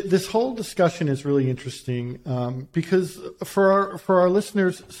 this whole discussion is really interesting because for our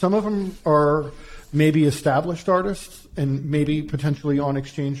listeners, some of them are maybe established artists and maybe potentially on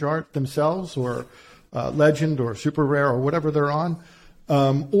exchange art themselves or Legend or Super Rare or whatever they're on.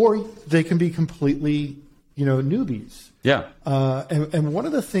 Or they can be completely, newbies. Yeah. And one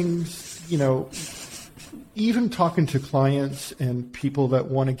of the things, even talking to clients and people that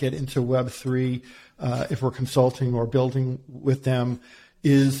want to get into Web3, if we're consulting or building with them,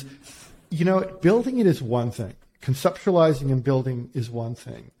 is, building it is one thing. Conceptualizing and building is one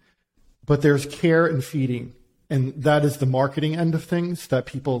thing. but there's care and feeding. And that is the marketing end of things that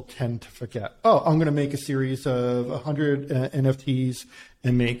people tend to forget. Oh, I'm going to make a series of 100 NFTs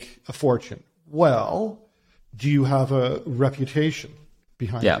and make a fortune. Well, do you have a reputation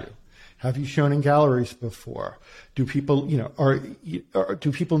behind you? Have you shown in galleries before? Do people,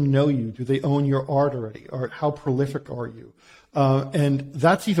 do people know you? Do they own your art already? Or how prolific are you? And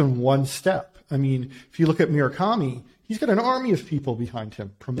that's even one step. I mean, if you look at Murakami, he's got an army of people behind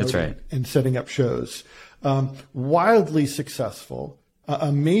him promoting and setting up shows. Wildly successful,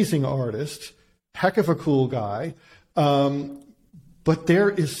 amazing artist, heck of a cool guy. But there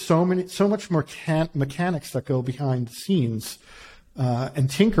is so much more mechanics that go behind the scenes, and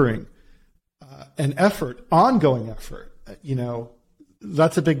tinkering, and effort, ongoing effort.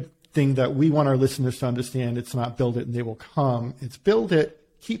 That's a big thing that we want our listeners to understand. It's not build it and they will come. It's build it,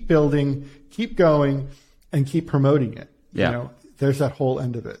 keep building, keep going, and keep promoting it. Yeah. There's that whole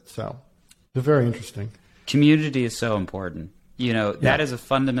end of it. So they're very interesting. Community is so important. That is a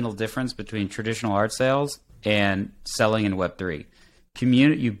fundamental difference between traditional art sales and selling in Web3.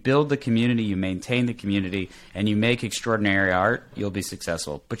 You build the community, you maintain the community, and you make extraordinary art, you'll be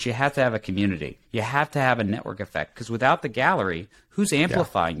successful. But you have to have a community. You have to have a network effect, because without the gallery, who's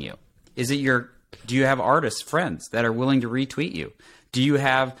amplifying you? Do you have artists, friends that are willing to retweet you? Do you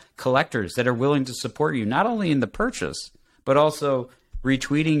have collectors that are willing to support you, not only in the purchase, but also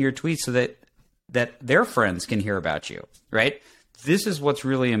retweeting your tweets so that their friends can hear about you, right? This is what's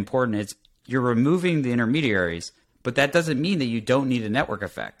really important. It's you're removing the intermediaries, but that doesn't mean that you don't need a network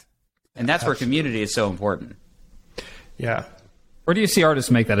effect. And that's where community is so important. Yeah. Where do you see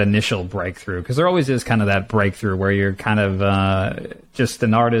artists make that initial breakthrough? Because there always is kind of that breakthrough where you're kind of just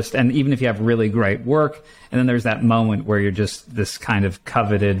an artist, and even if you have really great work, and then there's that moment where you're just this kind of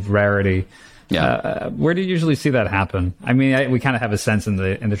coveted rarity. Yeah. Where do you usually see that happen? I mean, we kind of have a sense in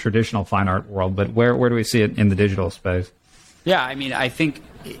the traditional fine art world, but where do we see it in the digital space? Yeah, I mean, I think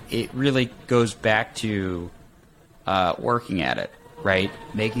it really goes back to working at it, right?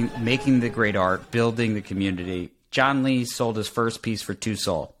 Making the great art, building the community. John Lee sold his first piece for 2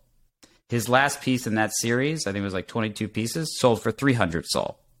 Sol. His last piece in that series, I think it was like 22 pieces, sold for 300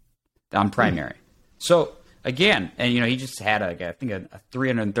 Sol on primary. So again, and he just had I think a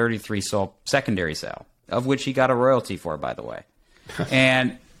 333 Sol secondary sale, of which he got a royalty for, by the way.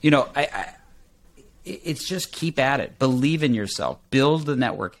 And it's just keep at it, believe in yourself, build the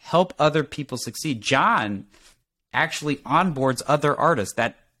network, help other people succeed. John actually onboards other artists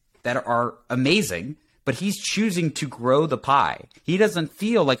that are amazing, but he's choosing to grow the pie. He doesn't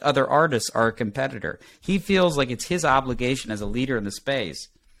feel like other artists are a competitor. He feels like it's his obligation as a leader in the space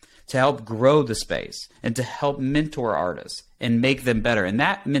to help grow the space and to help mentor artists and make them better. And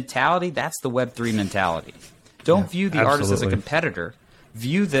that mentality, that's the Web3 mentality. Don't view the artist as a competitor.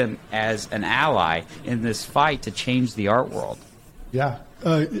 View them as an ally in this fight to change the art world. Yeah.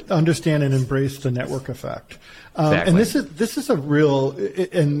 Understand and embrace the network effect. Exactly. And this is a real,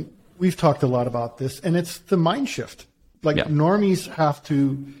 and we've talked a lot about this, and it's the mind shift. Normies have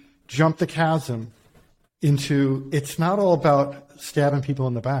to jump the chasm into, it's not all about stabbing people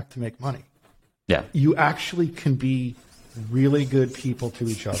in the back to make money. Yeah. You actually can be really good people to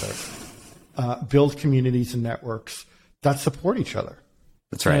each other, build communities and networks that support each other.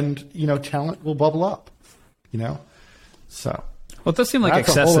 That's right. And, talent will bubble up, so. Well, it does seem like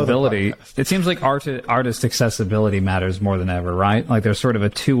accessibility. It seems like artist accessibility matters more than ever, right? Like there's sort of a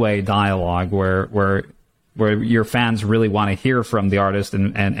two-way dialogue where your fans really want to hear from the artist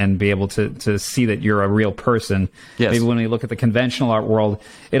and be able to see that you're a real person. Yes. Maybe when we look at the conventional art world,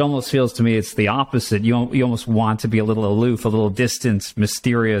 it almost feels to me it's the opposite. You almost want to be a little aloof, a little distant,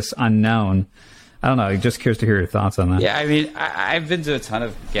 mysterious, unknown. I don't know. Just curious to hear your thoughts on that. Yeah, I mean, I've been to a ton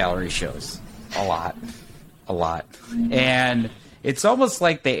of gallery shows. A lot. And it's almost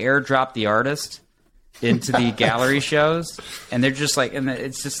like they airdrop the artist into the gallery shows, and they're just like, and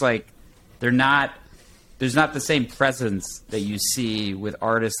it's just like there's not the same presence that you see with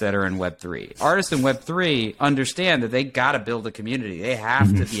artists that are in Web3. Artists in Web3 understand that they got to build a community. They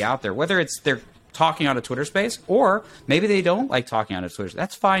have to be out there, whether it's they're talking on a Twitter space or maybe they don't like talking on a Twitter.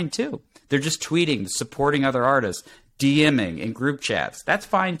 That's fine too. They're just tweeting, supporting other artists, DMing in group chats. That's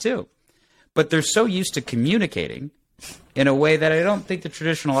fine too. But they're so used to communicating in a way that I don't think the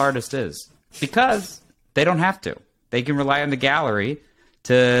traditional artist is, because they don't have to. They can rely on the gallery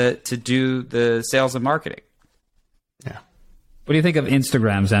to do the sales and marketing. Yeah. What do you think of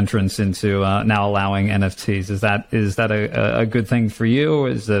Instagram's entrance into now allowing NFTs? Is that a good thing for you, or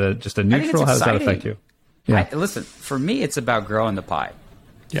is it just a neutral? How does that affect you? Yeah. Listen, for me, it's about growing the pie.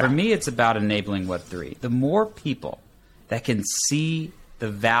 Yeah. For me, it's about enabling Web3. The more people that can see the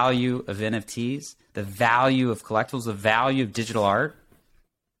value of NFTs, the value of collectibles, the value of digital art,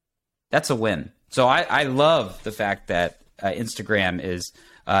 that's a win. So I love the fact that Instagram is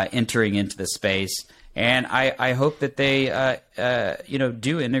entering into the space, and I hope that they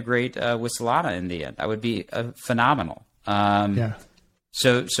do integrate with Solana in the end. That would be phenomenal.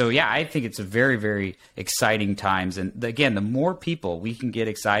 So yeah, I think it's a very, very exciting times. And again, the more people we can get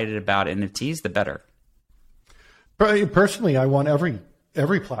excited about NFTs, the better. Personally, I want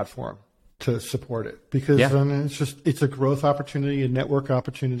every platform to support it because it's a growth opportunity, a network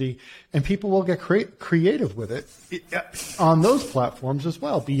opportunity, and people will get creative with it on those platforms as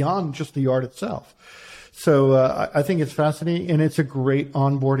well, beyond just the art itself. So I think it's fascinating, and it's a great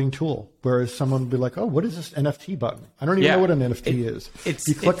onboarding tool. Whereas someone would be like, "Oh, what is this NFT button? I don't even know what an NFT is."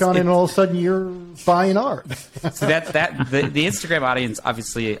 You click on it, and all of a sudden you're buying art. So the Instagram audience,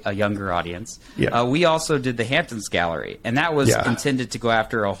 obviously a younger audience. Yeah. We also did the Hamptons Gallery, and that was intended to go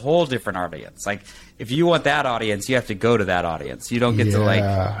after a whole different audience. Like, if you want that audience, you have to go to that audience. You don't get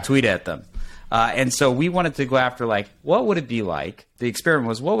to tweet at them. And so we wanted to go after, like, what would it be like? The experiment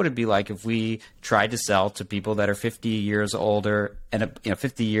was, what would it be like if we tried to sell to people that are 50 years older and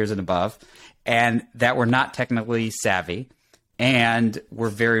 50 years and above, and that were not technically savvy and were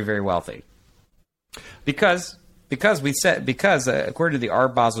very, very wealthy? Because according to the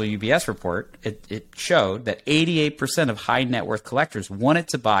Art Basel UBS report, it showed that 88% of high net worth collectors wanted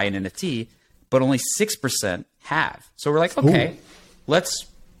to buy an NFT, but only 6% have. So we're like, okay, let's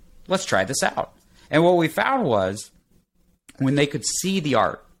try this out. And what we found was, when they could see the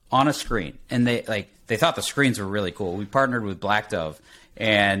art on a screen, and they thought the screens were really cool. We partnered with Black Dove,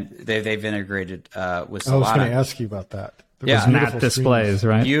 and they've integrated with Solana. I was going to ask you about that. Matte displays,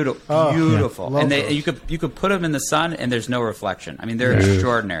 right? Beautiful. And you could put them in the sun, and there's no reflection. I mean, they're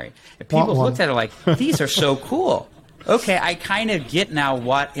extraordinary. And people looked at it like, these are so cool. Okay, I kind of get now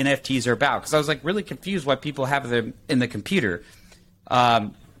what NFTs are about, because I was like really confused why people have them in the computer.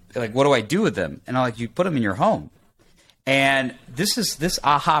 Like, what do I do with them? And I'm like, you put them in your home. And this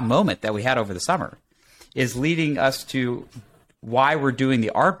aha moment that we had over the summer is leading us to why we're doing the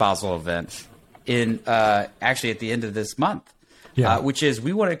Art Basel event in actually at the end of this month, which is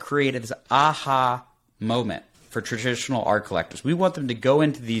we want to create this aha moment for traditional art collectors. We want them to go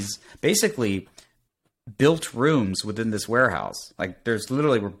into these basically built rooms within this warehouse. Like,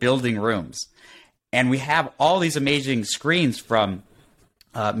 we're building rooms. And we have all these amazing screens from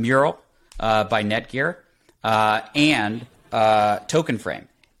Mural by Netgear and Token Frame.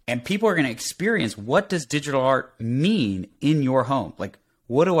 And people are going to experience, what does digital art mean in your home? Like,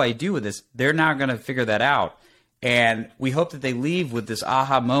 what do I do with this? They're now going to figure that out. And we hope that they leave with this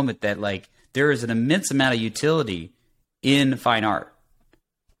aha moment that, like, there is an immense amount of utility in fine art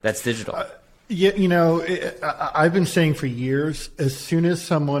that's digital. I've been saying for years, as soon as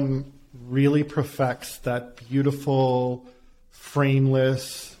someone really perfects that beautiful,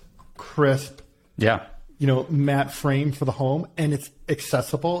 frameless, crisp, matte frame for the home, and it's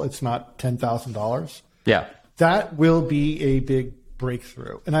accessible, it's not $10,000. Yeah, that will be a big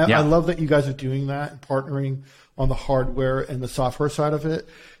breakthrough. And I love that you guys are doing that and partnering on the hardware and the software side of it,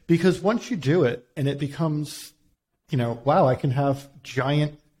 because once you do it and it becomes, wow, I can have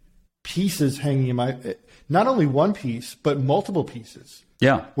giant pieces hanging in not only one piece, but multiple pieces.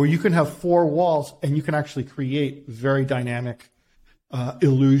 Yeah. Where you can have 4 walls and you can actually create very dynamic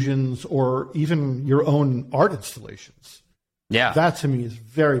illusions or even your own art installations. Yeah. That to me is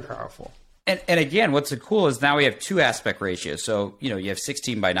very powerful. And again, what's cool is now we have 2 aspect ratios. So, you have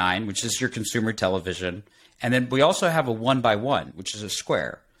 16:9, which is your consumer television. And then we also have a 1:1, which is a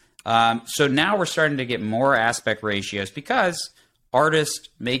square. So now we're starting to get more aspect ratios because artists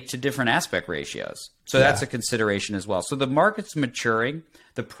make to different aspect ratios. So that's a consideration as well. So the market's maturing.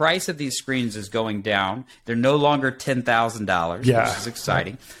 The price of these screens is going down. They're no longer $10,000, which is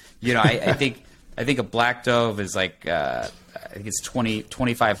exciting. I think a Black Dove is like I think it's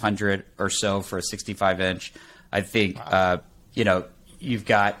 $2,500 or so for a 65-inch. I think you've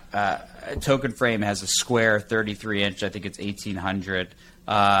got Token Frame has a square 33-inch. I think it's $1,800.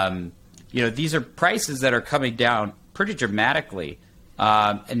 These are prices that are coming down pretty dramatically.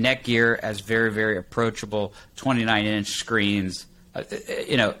 And Netgear has very, very approachable 29-inch screens.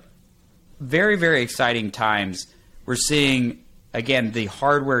 Very, very exciting times. We're seeing, again, the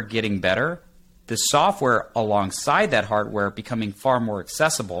hardware getting better, the software alongside that hardware becoming far more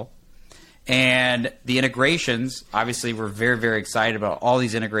accessible, and the integrations. Obviously, we're very, very excited about all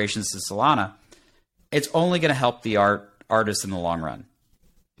these integrations to Solana. It's only going to help the artists in the long run.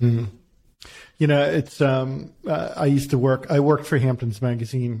 Mm-hmm. It's I worked for Hamptons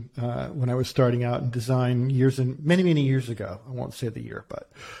Magazine when I was starting out in design many years ago. I won't say the year, but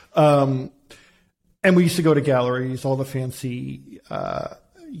and we used to go to galleries, all the fancy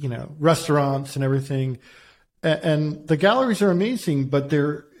restaurants and everything. And the galleries are amazing, but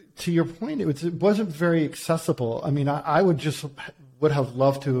they're, to your point, it wasn't very accessible. I mean, I would have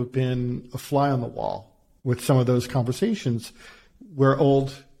loved to have been a fly on the wall with some of those conversations where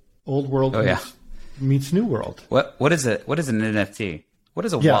old world meets new world. What is it? What is an NFT? What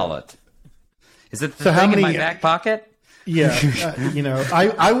is a wallet? Is it the thing in my back pocket? Yeah,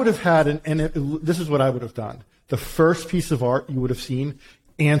 I would have had this is what I would have done. The first piece of art you would have seen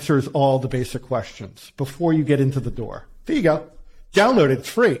answers all the basic questions before you get into the door. There you go. Download it. It's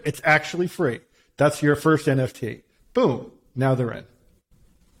free. It's actually free. That's your first NFT. Boom. Now they're in.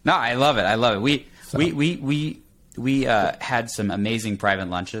 No, I love it. We had some amazing private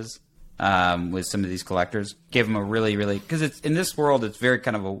lunches with some of these collectors. Gave them a really, because it's in this world, it's very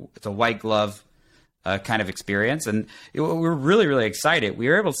kind of it's a white glove kind of experience, and we're really, really excited. We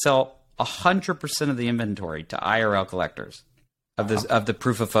were able to sell 100% of the inventory to IRL collectors of the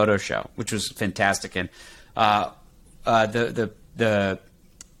Proof of Photo show, which was fantastic. And the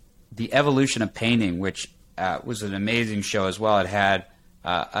evolution of painting, which was an amazing show as well. It had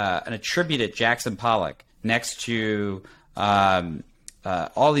an attributed Jackson Pollock next to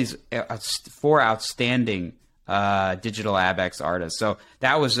all these 4 outstanding digital ABEX artists. So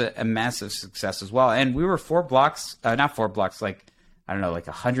that was a massive success as well. And we were 4 blocks, not 4 blocks, like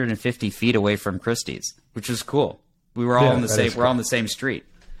 150 feet away from Christie's, which was cool. We were all we're all on the same street.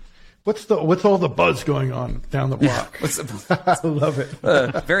 What's all the buzz going on down the block? I love it.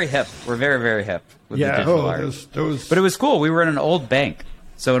 Very hip. We're very, very hip with the digital art. Those... But it was cool. We were in an old bank.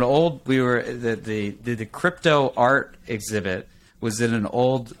 So the crypto art exhibit was in an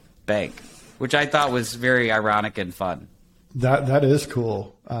old bank, which I thought was very ironic and fun. That is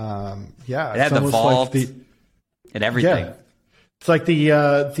cool. It had the vault and everything. Yeah. It's like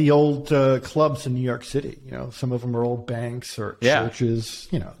the old clubs in New York City. Some of them are old banks or churches.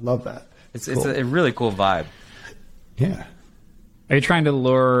 Love that. It's a really cool vibe. Yeah. Are you trying to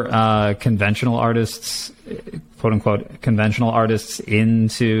lure conventional artists, quote unquote, conventional artists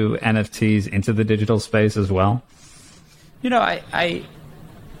into NFTs, into the digital space as well? I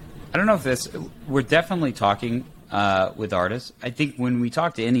don't know if we're definitely talking with artists. I think when we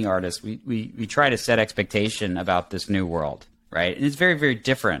talk to any artist, we try to set expectation about this new world. Right. And it's very, very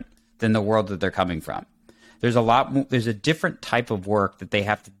different than the world that they're coming from. There's a different type of work that they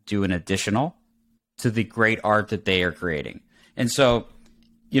have to do in additional to the great art that they are creating. And so,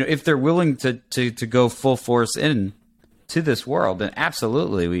 if they're willing to go full force in to this world, then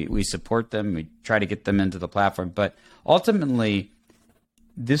absolutely we support them. We try to get them into the platform. But ultimately,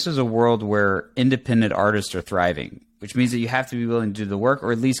 this is a world where independent artists are thriving, which means that you have to be willing to do the work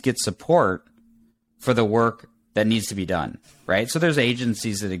or at least get support for the work that needs to be done, right? So there's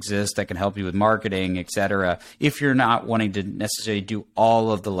agencies that exist that can help you with marketing, et cetera, if you're not wanting to necessarily do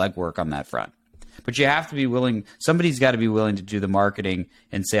all of the legwork on that front. But you have to be willing, somebody's got to be willing to do the marketing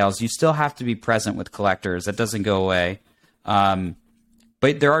and sales. You still have to be present with collectors. That doesn't go away. But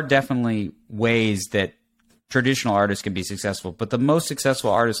there are definitely ways that traditional artists can be successful. But the most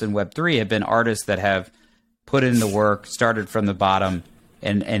successful artists in Web3 have been artists that have put in the work, started from the bottom,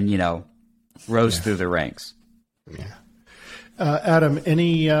 and rose through the ranks. Yeah. Adam,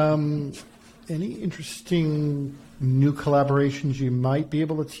 any interesting new collaborations you might be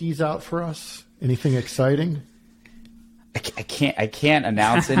able to tease out for us? Anything exciting? I can't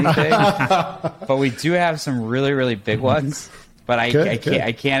announce anything, but we do have some really, really big ones. But I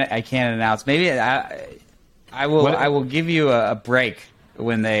can't announce. Maybe I will give you a break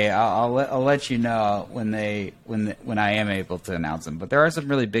when I'll let you know when I am able to announce them. But there are some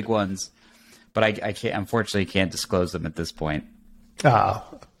really big ones. But I unfortunately can't disclose them at this point.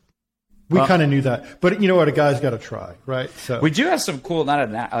 We kind of knew that. But you know what? A guy's got to try, right? So we do have some cool,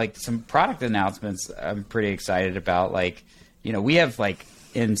 some product announcements I'm pretty excited about. We have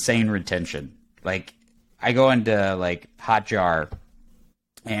insane retention. I go into Hotjar,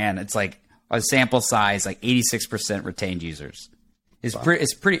 and it's a sample size 86% retained users.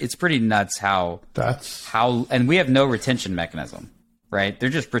 It's pretty nuts how and we have no retention mechanism, right? They're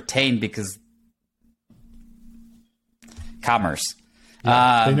just retained because commerce.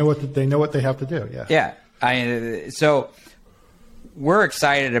 Yeah, they know what they have to do. Yeah. Yeah. So we're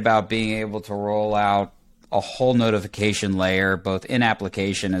excited about being able to roll out a whole notification layer, both in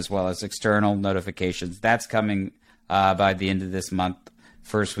application as well as external notifications. That's coming by the end of this month,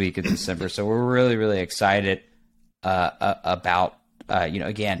 first week of December. So we're really, really excited about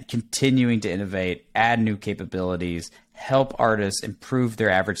again, continuing to innovate, add new capabilities, help artists improve their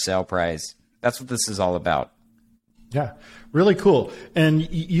average sale price. That's what this is all about. Yeah, really cool.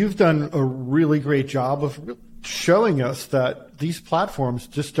 And you've done a really great job of showing us that these platforms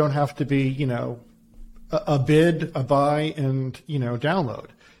just don't have to be, a bid, a buy, and, download.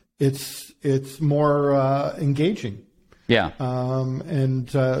 It's more engaging. Yeah. And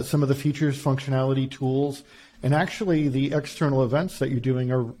some of the features, functionality, tools, and actually the external events that you're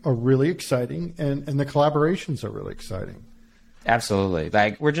doing are really exciting, and the collaborations are really exciting. Absolutely.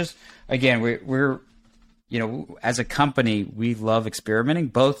 Like we're as a company, we love experimenting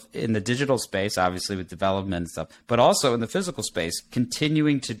both in the digital space, obviously with development and stuff, but also in the physical space,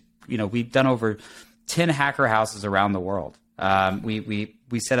 continuing to, we've done over 10 hacker houses around the world.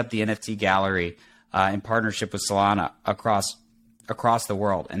 We set up the NFT gallery in partnership with Solana across the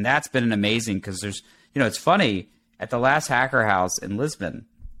world. And that's been amazing because there's, it's funny, at the last hacker house in Lisbon,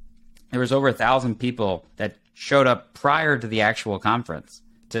 there was over 1,000 people that showed up prior to the actual conference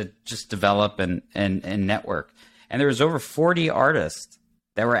to just develop and network. And there was over 40 artists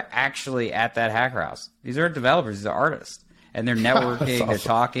that were actually at that hacker house. These aren't developers, these are artists. And they're networking, awesome. They're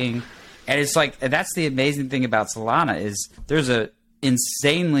talking. And it's like, and that's the amazing thing about Solana is there's a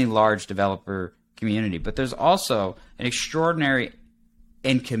insanely large developer community, but there's also an extraordinary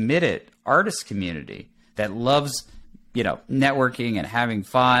and committed artist community that loves, networking and having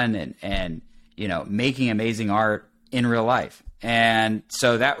fun and making amazing art in real life. And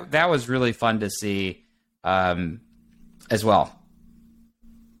so that was really fun to see as well.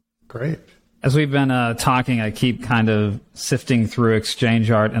 Great. As we've been talking, I keep kind of sifting through exchange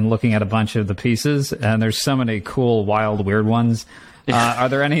art and looking at a bunch of the pieces, and there's so many cool, wild, weird ones. Are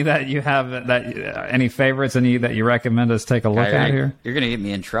there any that you have any favorites, any that you recommend us take a look at here? You're going to get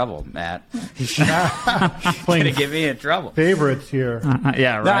me in trouble, Matt. You're going to get me in trouble. Favorites here.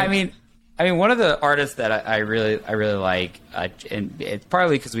 Yeah, right. No, I mean, one of the artists that I really like, and it's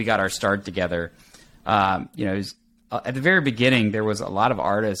partly because we got our start together. At the very beginning, there was a lot of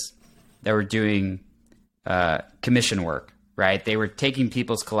artists that were doing commission work, right? They were taking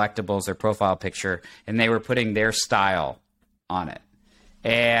people's collectibles, their profile picture, and they were putting their style on it.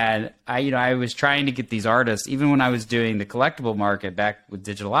 And I was trying to get these artists, even when I was doing the collectible market back with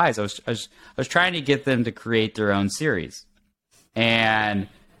Digital Eyes, I was trying to get them to create their own series. And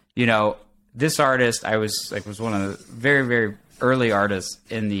this artist, was one of the very, very early artists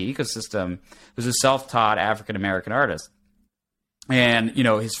in the ecosystem. Was a self-taught African American artist. And,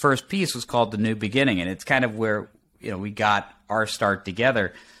 his first piece was called The New Beginning, and it's kind of where, we got our start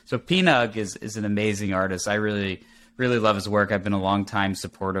together. So Pinug is an amazing artist. I really, really love his work. I've been a long time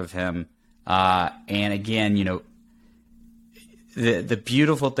supporter of him. And again, the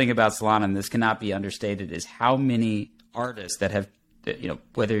beautiful thing about Solana, and this cannot be understated, is how many artists that have,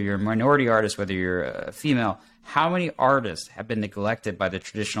 whether you're a minority artist, whether you're a female, how many artists have been neglected by the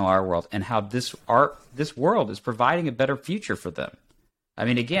traditional art world, and how this world is providing a better future for them. I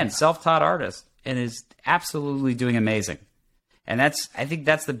mean, again, self-taught artist, and is absolutely doing amazing. And I think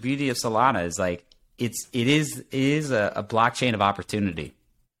that's the beauty of Solana, is like it is a blockchain of opportunity.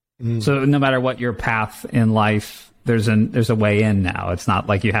 So no matter what your path in life, there's a way in now. It's not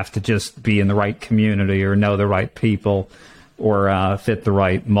like you have to just be in the right community or know the right people or fit the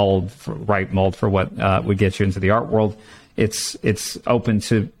right mold for what would get you into the art world. It's open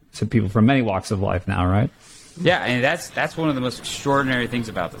to people from many walks of life now, right? Yeah, and that's one of the most extraordinary things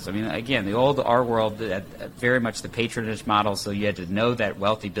about this. I mean, again, the old art world had very much the patronage model, so you had to know that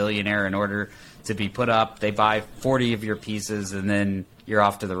wealthy billionaire in order to be put up. They buy 40 of your pieces, and then you're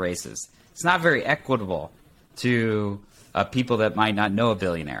off to the races. It's not very equitable to people that might not know a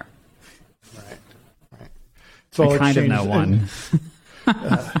billionaire. Right. I kind of know one.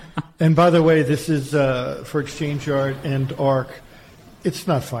 And by the way, this is for Exchange Art and ARC. It's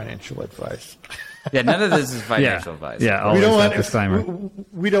not financial advice. Yeah, none of this is financial advice. Yeah, always that disclaimer.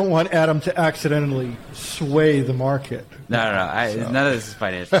 We don't want Adam to accidentally sway the market. No. None of this is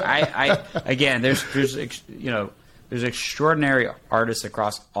financial. Again, there's extraordinary artists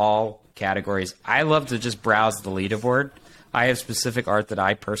across all categories. I love to just browse the leaderboard. I have specific art that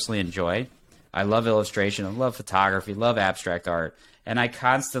I personally enjoy. I love illustration. I love photography. Love abstract art. And I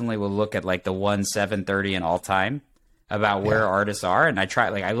constantly will look at like the 1-730 and all time about where artists are. And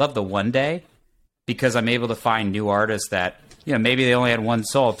I love the one day, because I'm able to find new artists that, maybe they only had one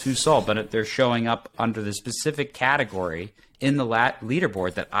sold, two sold, but they're showing up under the specific category in the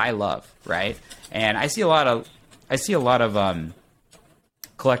leaderboard that I love, right? And I see a lot of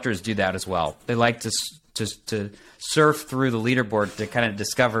collectors do that as well. They like to surf through the leaderboard to kind of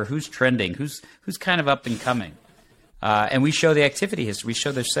discover who's trending, who's kind of up and coming. And we show the activity history. We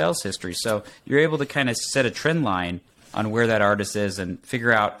show their sales history. So you're able to kind of set a trend line on where that artist is and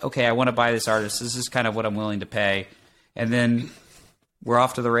figure out, okay, I want to buy this artist. This is kind of what I'm willing to pay. And then we're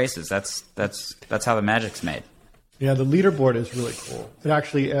off to the races. That's how the magic's made. Yeah, the leaderboard is really cool. It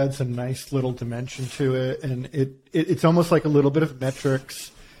actually adds a nice little dimension to it, and it's almost like a little bit of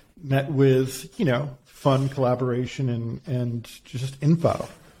metrics met with, fun collaboration and just info.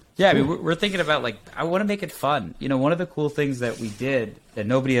 Yeah, I mean, we're thinking about, like, I want to make it fun. One of the cool things that we did that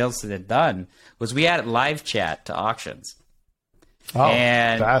nobody else had done was we added live chat to auctions. Oh,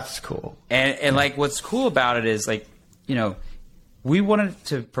 and that's cool. And like, what's cool about it is, like, we wanted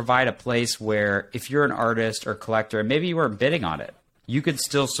to provide a place where if you're an artist or collector, and maybe you weren't bidding on it, you could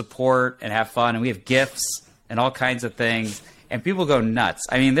still support and have fun. And we have gifts and all kinds of things. And people go nuts.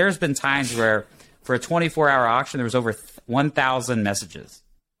 I mean, there's been times where for a 24-hour auction, there was over 1,000 messages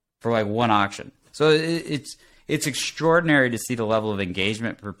for like one auction. So it's extraordinary to see the level of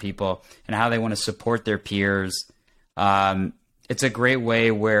engagement for people and how they want to support their peers. It's a great way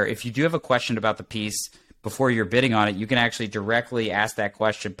where if you do have a question about the piece, before you're bidding on it, you can actually directly ask that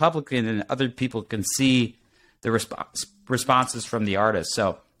question publicly, and then other people can see the responses from the artist.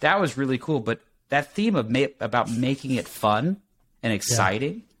 So that was really cool. But that theme of about making it fun and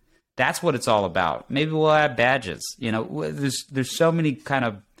exciting, that's what it's all about. Maybe we'll add badges. There's so many kind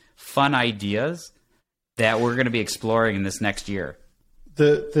of fun ideas that we're going to be exploring in this next year.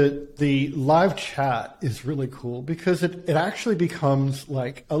 The live chat is really cool because it actually becomes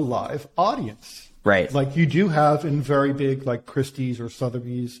like a live audience. Right. Like you do have in very big, like Christie's or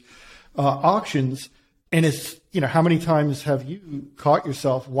Sotheby's auctions. And it's, how many times have you caught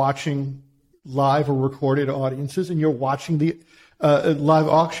yourself watching live or recorded audiences and you're watching the live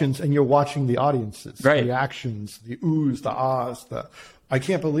auctions and you're watching the audiences, right. The reactions, the oohs, the ahs, the I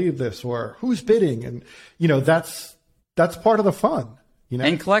can't believe this, or who's bidding. And, that's part of the fun.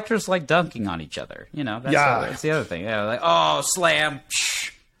 And collectors like dunking on each other. That's the other thing. Yeah, like, oh, slam.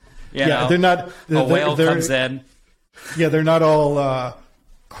 Psh. They're not. A whale comes in. Yeah, they're not all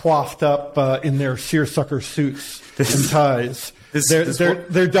coiffed up in their seersucker suits and ties.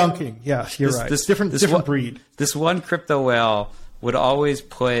 They're dunking. Yes, you're right. This different breed. This one crypto whale would always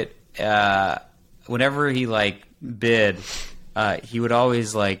put whenever he like bid, he would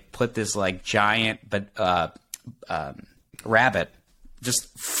always like put this like giant but rabbit just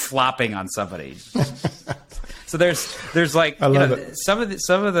flopping on somebody. So there's like some of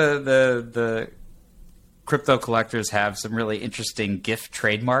the crypto collectors have some really interesting gift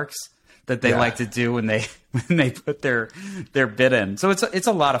trademarks that they like to do when they put their bid in. So it's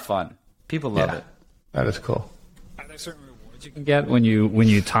a lot of fun. People love it. That is cool. Are there certain rewards you can get when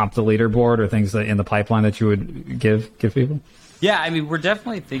you top the leaderboard or things that in the pipeline that you would give people? Yeah, I mean, we're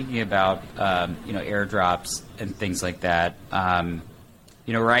definitely thinking about airdrops and things like that.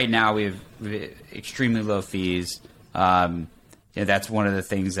 Right now we have extremely low fees. That's one of the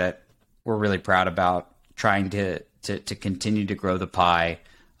things that we're really proud about, trying to continue to grow the pie.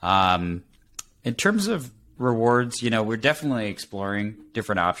 In terms of rewards, we're definitely exploring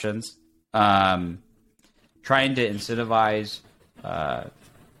different options, trying to incentivize,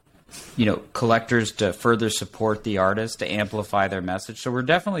 collectors to further support the artist, to amplify their message. So we're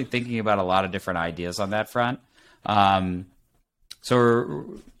definitely thinking about a lot of different ideas on that front. But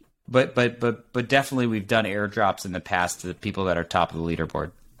definitely we've done airdrops in the past to the people that are top of the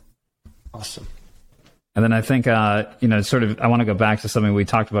leaderboard. Awesome. And then I think, I want to go back to something we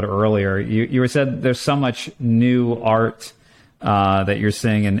talked about earlier. You said there's so much new art that you're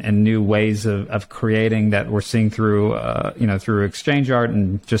seeing and new ways of creating that we're seeing through exchange art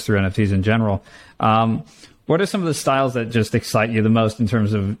and just through NFTs in general. What are some of the styles that just excite you the most in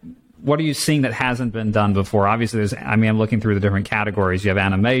terms of what are you seeing that hasn't been done before? Obviously, I'm looking through the different categories. You have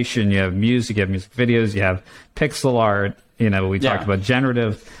animation, you have music videos, you have pixel art. We talked about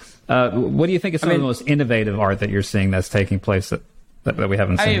generative. What do you think is some of the most innovative art that you're seeing that's taking place that we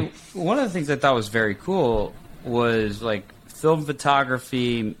haven't seen? One of the things I thought was very cool was like film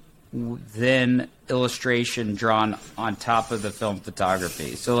photography, then illustration drawn on top of the film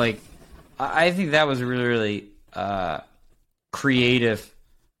photography. So like, I think that was really, really creative.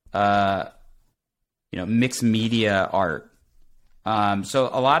 Mixed media art. So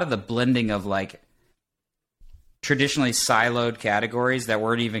a lot of the blending of like traditionally siloed categories that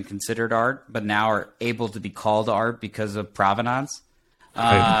weren't even considered art, but now are able to be called art because of provenance.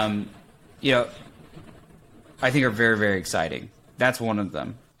 I think are very, very exciting. That's one of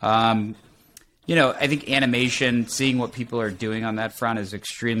them. I think animation, seeing what people are doing on that front is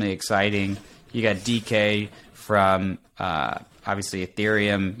extremely exciting. You got DK from obviously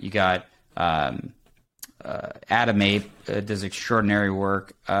Ethereum. You got Adam Ape does extraordinary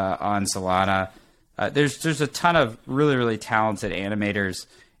work on Solana. There's a ton of really, really talented animators,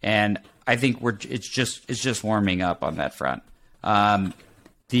 and I think it's just warming up on that front.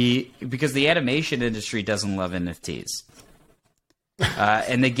 Because the animation industry doesn't love NFTs,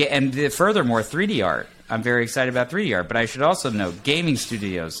 furthermore, 3D art. I'm very excited about 3D art, but I should also note gaming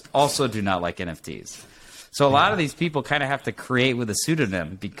studios also do not like NFTs. So a lot of these people kind of have to create with a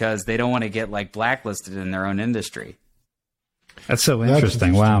pseudonym because they don't want to get like blacklisted in their own industry. That's so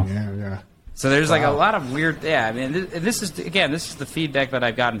interesting. Wow. Yeah. So there's like a lot of weird. Yeah, I mean, this is the feedback that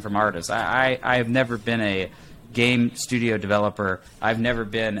I've gotten from artists. I have never been a game studio developer. I've never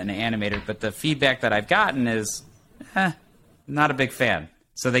been an animator, but the feedback that I've gotten is, not a big fan.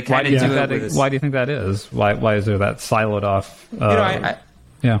 So they kind of do it with this. Why do you think that is? Why is there that siloed off?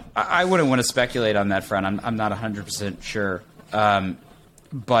 I wouldn't want to speculate on that front. I'm not 100% sure.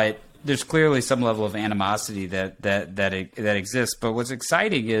 But there's clearly some level of animosity that exists. But what's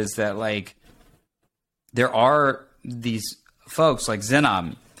exciting is that like there are these folks like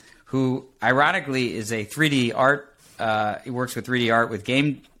Zenom, who ironically is a 3D art. He works with 3D art with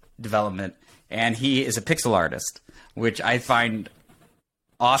game development, and he is a pixel artist, which I find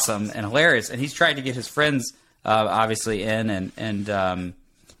awesome and hilarious. And he's trying to get his friends obviously in, and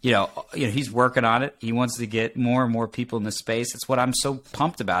he's working on it. He wants to get more and more people in the space. It's what I'm so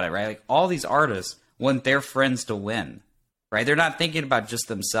pumped about it, right? Like all these artists want their friends to win, right? They're not thinking about just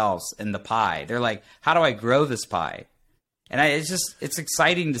themselves and the pie. They're like, how do I grow this pie? And it's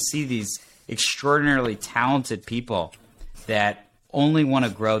exciting to see these extraordinarily talented people that only want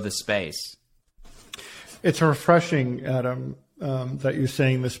to grow the space. It's refreshing, Adam, that you're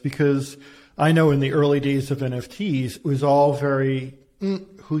saying this, because I know in the early days of NFTs, it was all very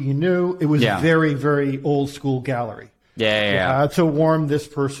who you knew. It was very, very old school gallery. Yeah. You had to warm this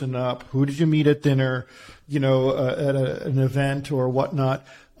person up. Who did you meet at dinner? At an event or whatnot.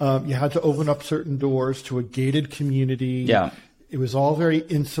 You had to open up certain doors to a gated community. Yeah. It was all very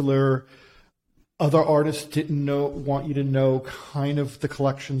insular. Other artists didn't want you to know kind of the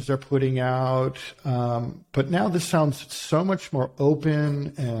collections they're putting out. But now this sounds so much more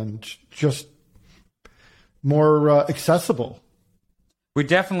open and just more accessible. We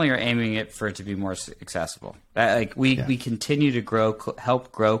definitely are aiming it for it to be more accessible. We continue to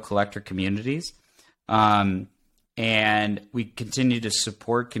help grow collector communities. And we continue to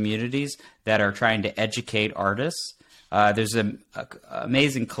support communities that are trying to educate artists. There's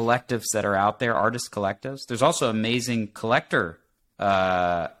amazing collectives that are out there, artist collectives. There's also amazing collector,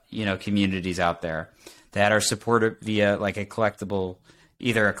 communities out there that are supported via like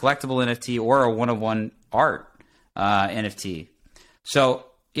either a collectible NFT or a one-of-one art NFT. So,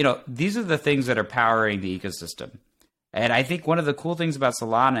 these are the things that are powering the ecosystem. And I think one of the cool things about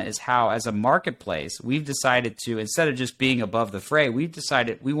Solana is how, as a marketplace, we've decided to, instead of just being above the fray, we've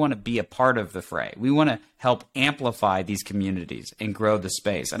decided we want to be a part of the fray. We want to help amplify these communities and grow the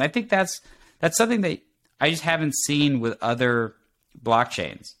space. And I think that's something that I just haven't seen with other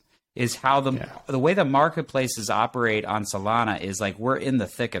blockchains, is how the way the marketplaces operate on Solana is like we're in the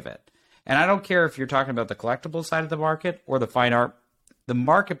thick of it. And I don't care if you're talking about the collectible side of the market or the fine art. The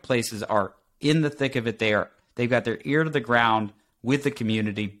marketplaces are in the thick of it. They've got their ear to the ground with the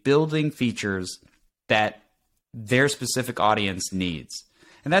community, building features that their specific audience needs.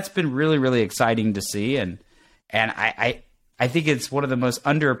 And that's been really, really exciting to see. And I think it's one of the most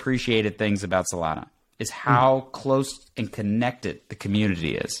underappreciated things about Solana is how close and connected the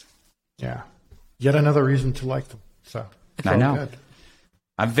community is. Yeah. Yet another reason to like them. So I know. Good.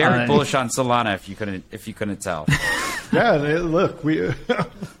 I'm very bullish on Solana if you couldn't tell. Yeah, look, we've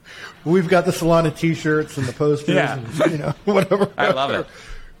got the Solana T-shirts and the posters, and, whatever. I love it.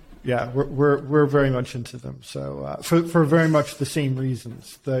 Yeah, we're very much into them. So for very much the same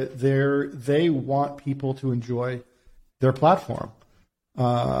reasons, they want people to enjoy their platform,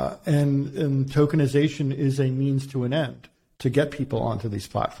 and tokenization is a means to an end to get people onto these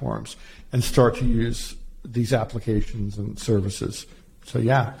platforms and start to use these applications and services. So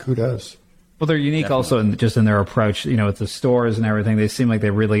yeah, kudos. Well, they're unique also in their approach, with the stores and everything. They seem like they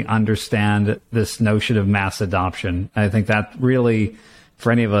really understand this notion of mass adoption. I think that really,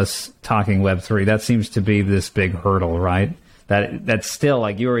 for any of us talking Web3, that seems to be this big hurdle, right? That's still,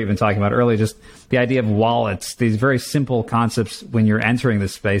 like you were even talking about earlier, just the idea of wallets, these very simple concepts when you're entering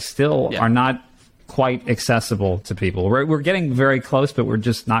this space still are not quite accessible to people. We're getting very close, but we're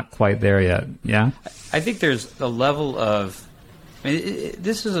just not quite there yet. Yeah? I think there's a level of,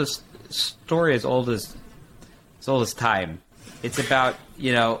 this is a story as old as time. It's about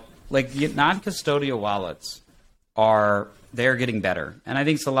non-custodial wallets they're getting better, and I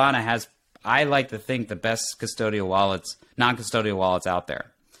think Solana has I like to think, the best custodial wallets, non-custodial wallets out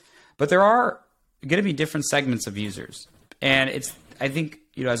there. But there are going to be different segments of users. And I think,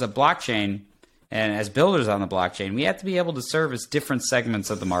 as a blockchain and as builders on the blockchain, we have to be able to service different segments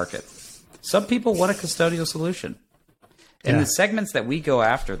of the market. Some people want a custodial solution. And the segments that we go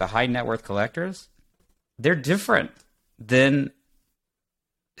after, the high net worth collectors, they're different than,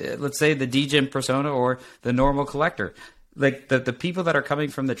 let's say, the degen persona or the normal collector. Like the people that are coming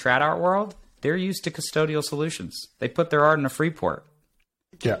from the trad art world, they're used to custodial solutions. They put their art in a free port.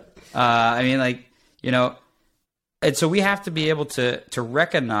 Yeah. And so we have to be able to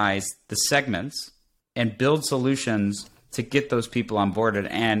recognize the segments and build solutions to get those people on board.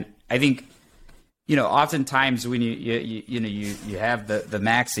 And I think, oftentimes when you have the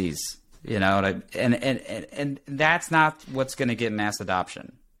maxis, and that's not what's going to get mass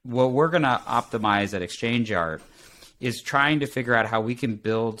adoption. What we're going to optimize at Exchange Art is trying to figure out how we can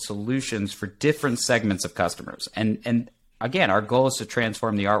build solutions for different segments of customers. And again, our goal is to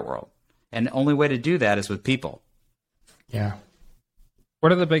transform the art world. And the only way to do that is with people. Yeah.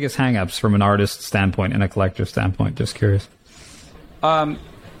 What are the biggest hangups from an artist standpoint and a collector standpoint? Just curious.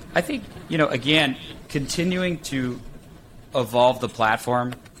 I think, again, continuing to evolve the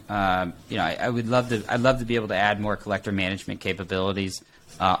platform. I'd love to be able to add more collector management capabilities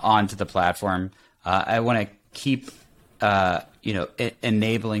onto the platform. I want to keep,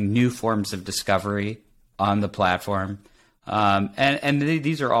 enabling new forms of discovery on the platform. And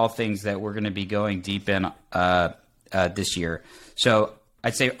these are all things that we're going to be going deep in this year. So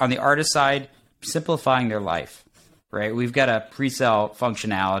I'd say on the artist side, simplifying their life, right? We've got a pre-sale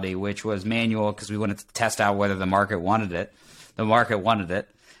functionality, which was manual because we wanted to test out whether the market wanted it. The market wanted it.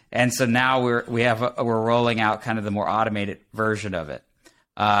 And so now we're rolling out kind of the more automated version of it.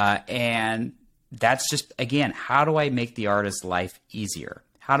 And that's just, again, how do I make the artist's life easier?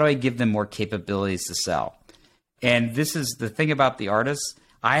 How do I give them more capabilities to sell? And this is the thing about the artists.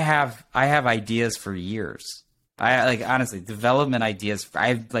 I have ideas for years. Honestly, development ideas. I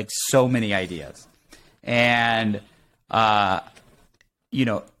have so many ideas. And,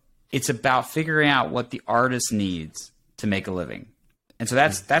 it's about figuring out what the artist needs to make a living. And so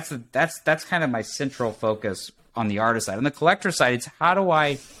that's kind of my central focus on the artist side. On the collector side, it's how do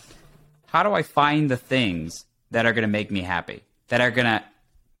I find the things that are going to make me happy, that are going to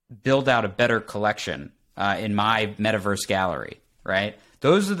build out a better collection in my metaverse gallery, right?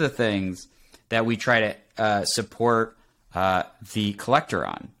 Those are the things that we try to support the collector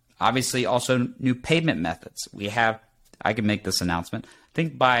on. Obviously, also new payment methods. I can make this announcement. I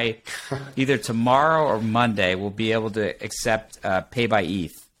think by either tomorrow or Monday, we'll be able to accept pay by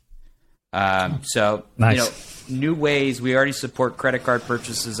ETH. So, nice. New ways. We already support credit card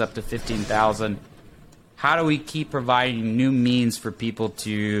purchases up to $15,000. How do we keep providing new means for people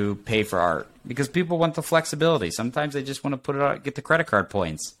to pay for art? Because people want the flexibility. Sometimes they just want to put it out, get the credit card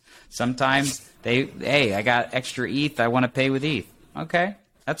points. Sometimes I got extra ETH. I want to pay with ETH. Okay,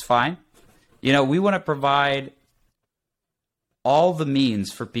 that's fine. We want to provide all the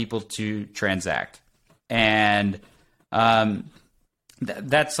means for people to transact. And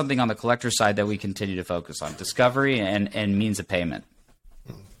that's something on the collector side that we continue to focus on, discovery and means of payment.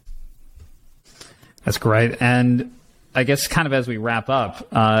 That's great. And I guess kind of as we wrap up,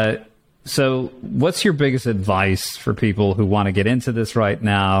 so what's your biggest advice for people who want to get into this right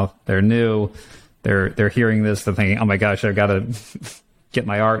now? They're new. They're hearing this. They're thinking, oh my gosh, I've got to get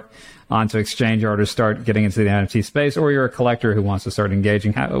my art onto Exchange Art or start getting into the NFT space, or you're a collector who wants to start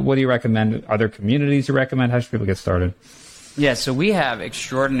engaging. What do you recommend? Are there communities you recommend? How should people get started? Yeah, so we have an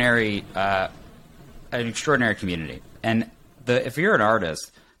extraordinary community. And if you're an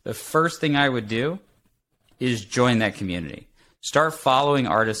artist, the first thing I would do is join that community. Start following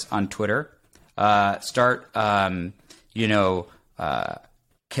artists on Twitter. Start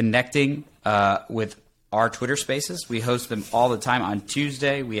connecting with our Twitter spaces. We host them all the time. On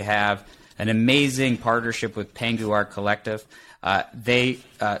Tuesday, we have an amazing partnership with Pengu Art Collective. They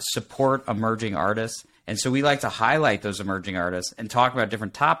support emerging artists. And so we like to highlight those emerging artists and talk about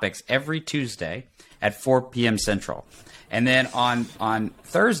different topics every Tuesday at 4 p.m. Central. And then on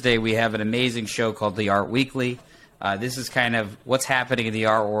Thursday, we have an amazing show called The Art Weekly. This is kind of what's happening in the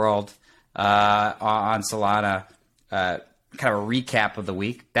art world on Solana, kind of a recap of the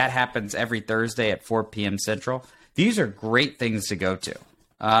week. That happens every Thursday at 4 p.m. Central. These are great things to go to.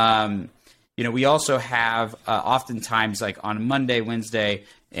 We also have oftentimes like on Monday, Wednesday,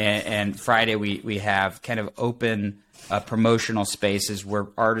 and Friday, we have kind of open promotional spaces where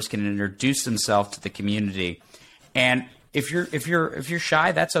artists can introduce themselves to the community. And if you're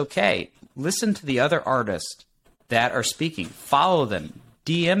shy, that's okay. Listen to the other artists that are speaking. Follow them.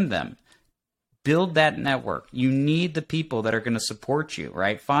 DM them. Build that network. You need the people that are going to support you,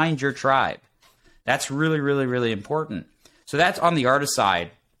 right? Find your tribe. That's really, really, really important. So that's on the artist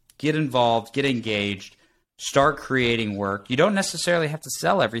side. Get involved, get engaged, start creating work. You don't necessarily have to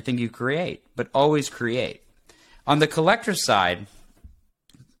sell everything you create, but always create. On the collector side,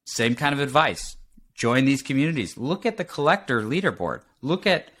 same kind of advice. Join these communities. Look at the collector leaderboard. Look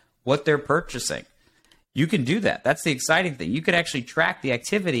at what they're purchasing. You can do that. That's the exciting thing. You can actually track the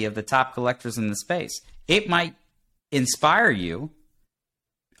activity of the top collectors in the space. It might inspire you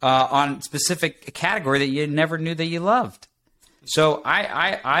on a specific category that you never knew that you loved. So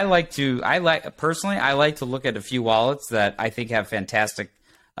I like to look at a few wallets that I think have fantastic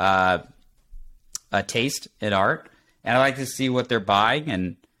taste in art, and I like to see what they're buying.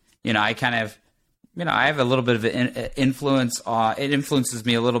 And I kind of, I have a little bit of an influence. It influences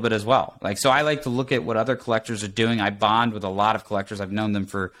me a little bit as well. So I like to look at what other collectors are doing. I bond with a lot of collectors. I've known them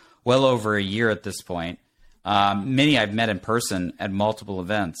for well over a year at this point. Many I've met in person at multiple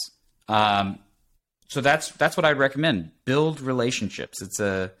events. So that's what I'd recommend. Build relationships. It's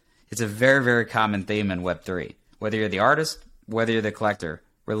a very, very common theme in Web3. Whether you're the artist, whether you're the collector,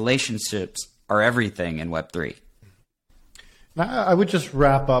 relationships are everything in Web3. Now, I would just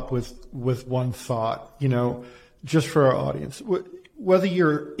wrap up with one thought, just for our audience. Whether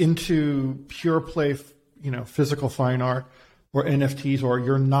you're into pure play, physical fine art or NFTs, or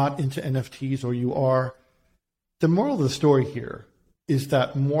you're not into NFTs, or you are, the moral of the story here is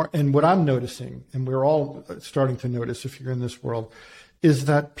that more, and what I'm noticing, and we're all starting to notice if you're in this world, is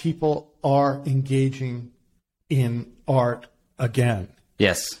that people are engaging in art again.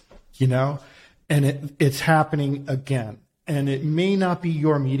 Yes. And it's happening again. And it may not be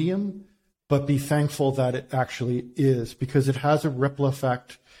your medium, but be thankful that it actually is, because it has a ripple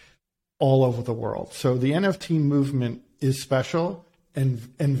effect all over the world. So the NFT movement is special and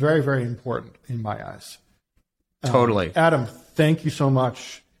very, very important in my eyes. Totally. Adam, thank you so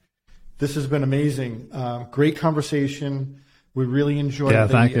much. This has been amazing. Great conversation. We really enjoyed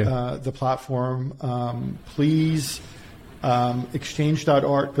the platform. Please,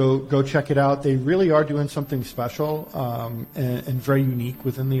 exchange.art, go check it out. They really are doing something special and very unique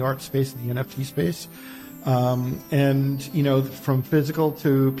within the art space and the NFT space. From physical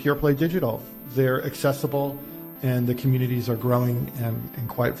to pure play digital, they're accessible and the communities are growing and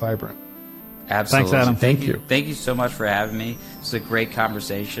quite vibrant. Absolutely. Thanks, Adam. Thank you. Thank you so much for having me. It's a great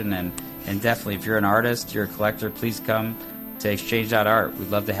conversation, and definitely, if you're an artist, you're a collector, please come to exchange.art.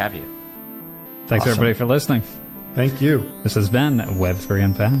 We'd love to have you. Thanks, everybody, for listening. Thank you. This has been Web3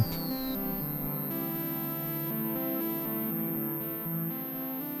 Unpacked.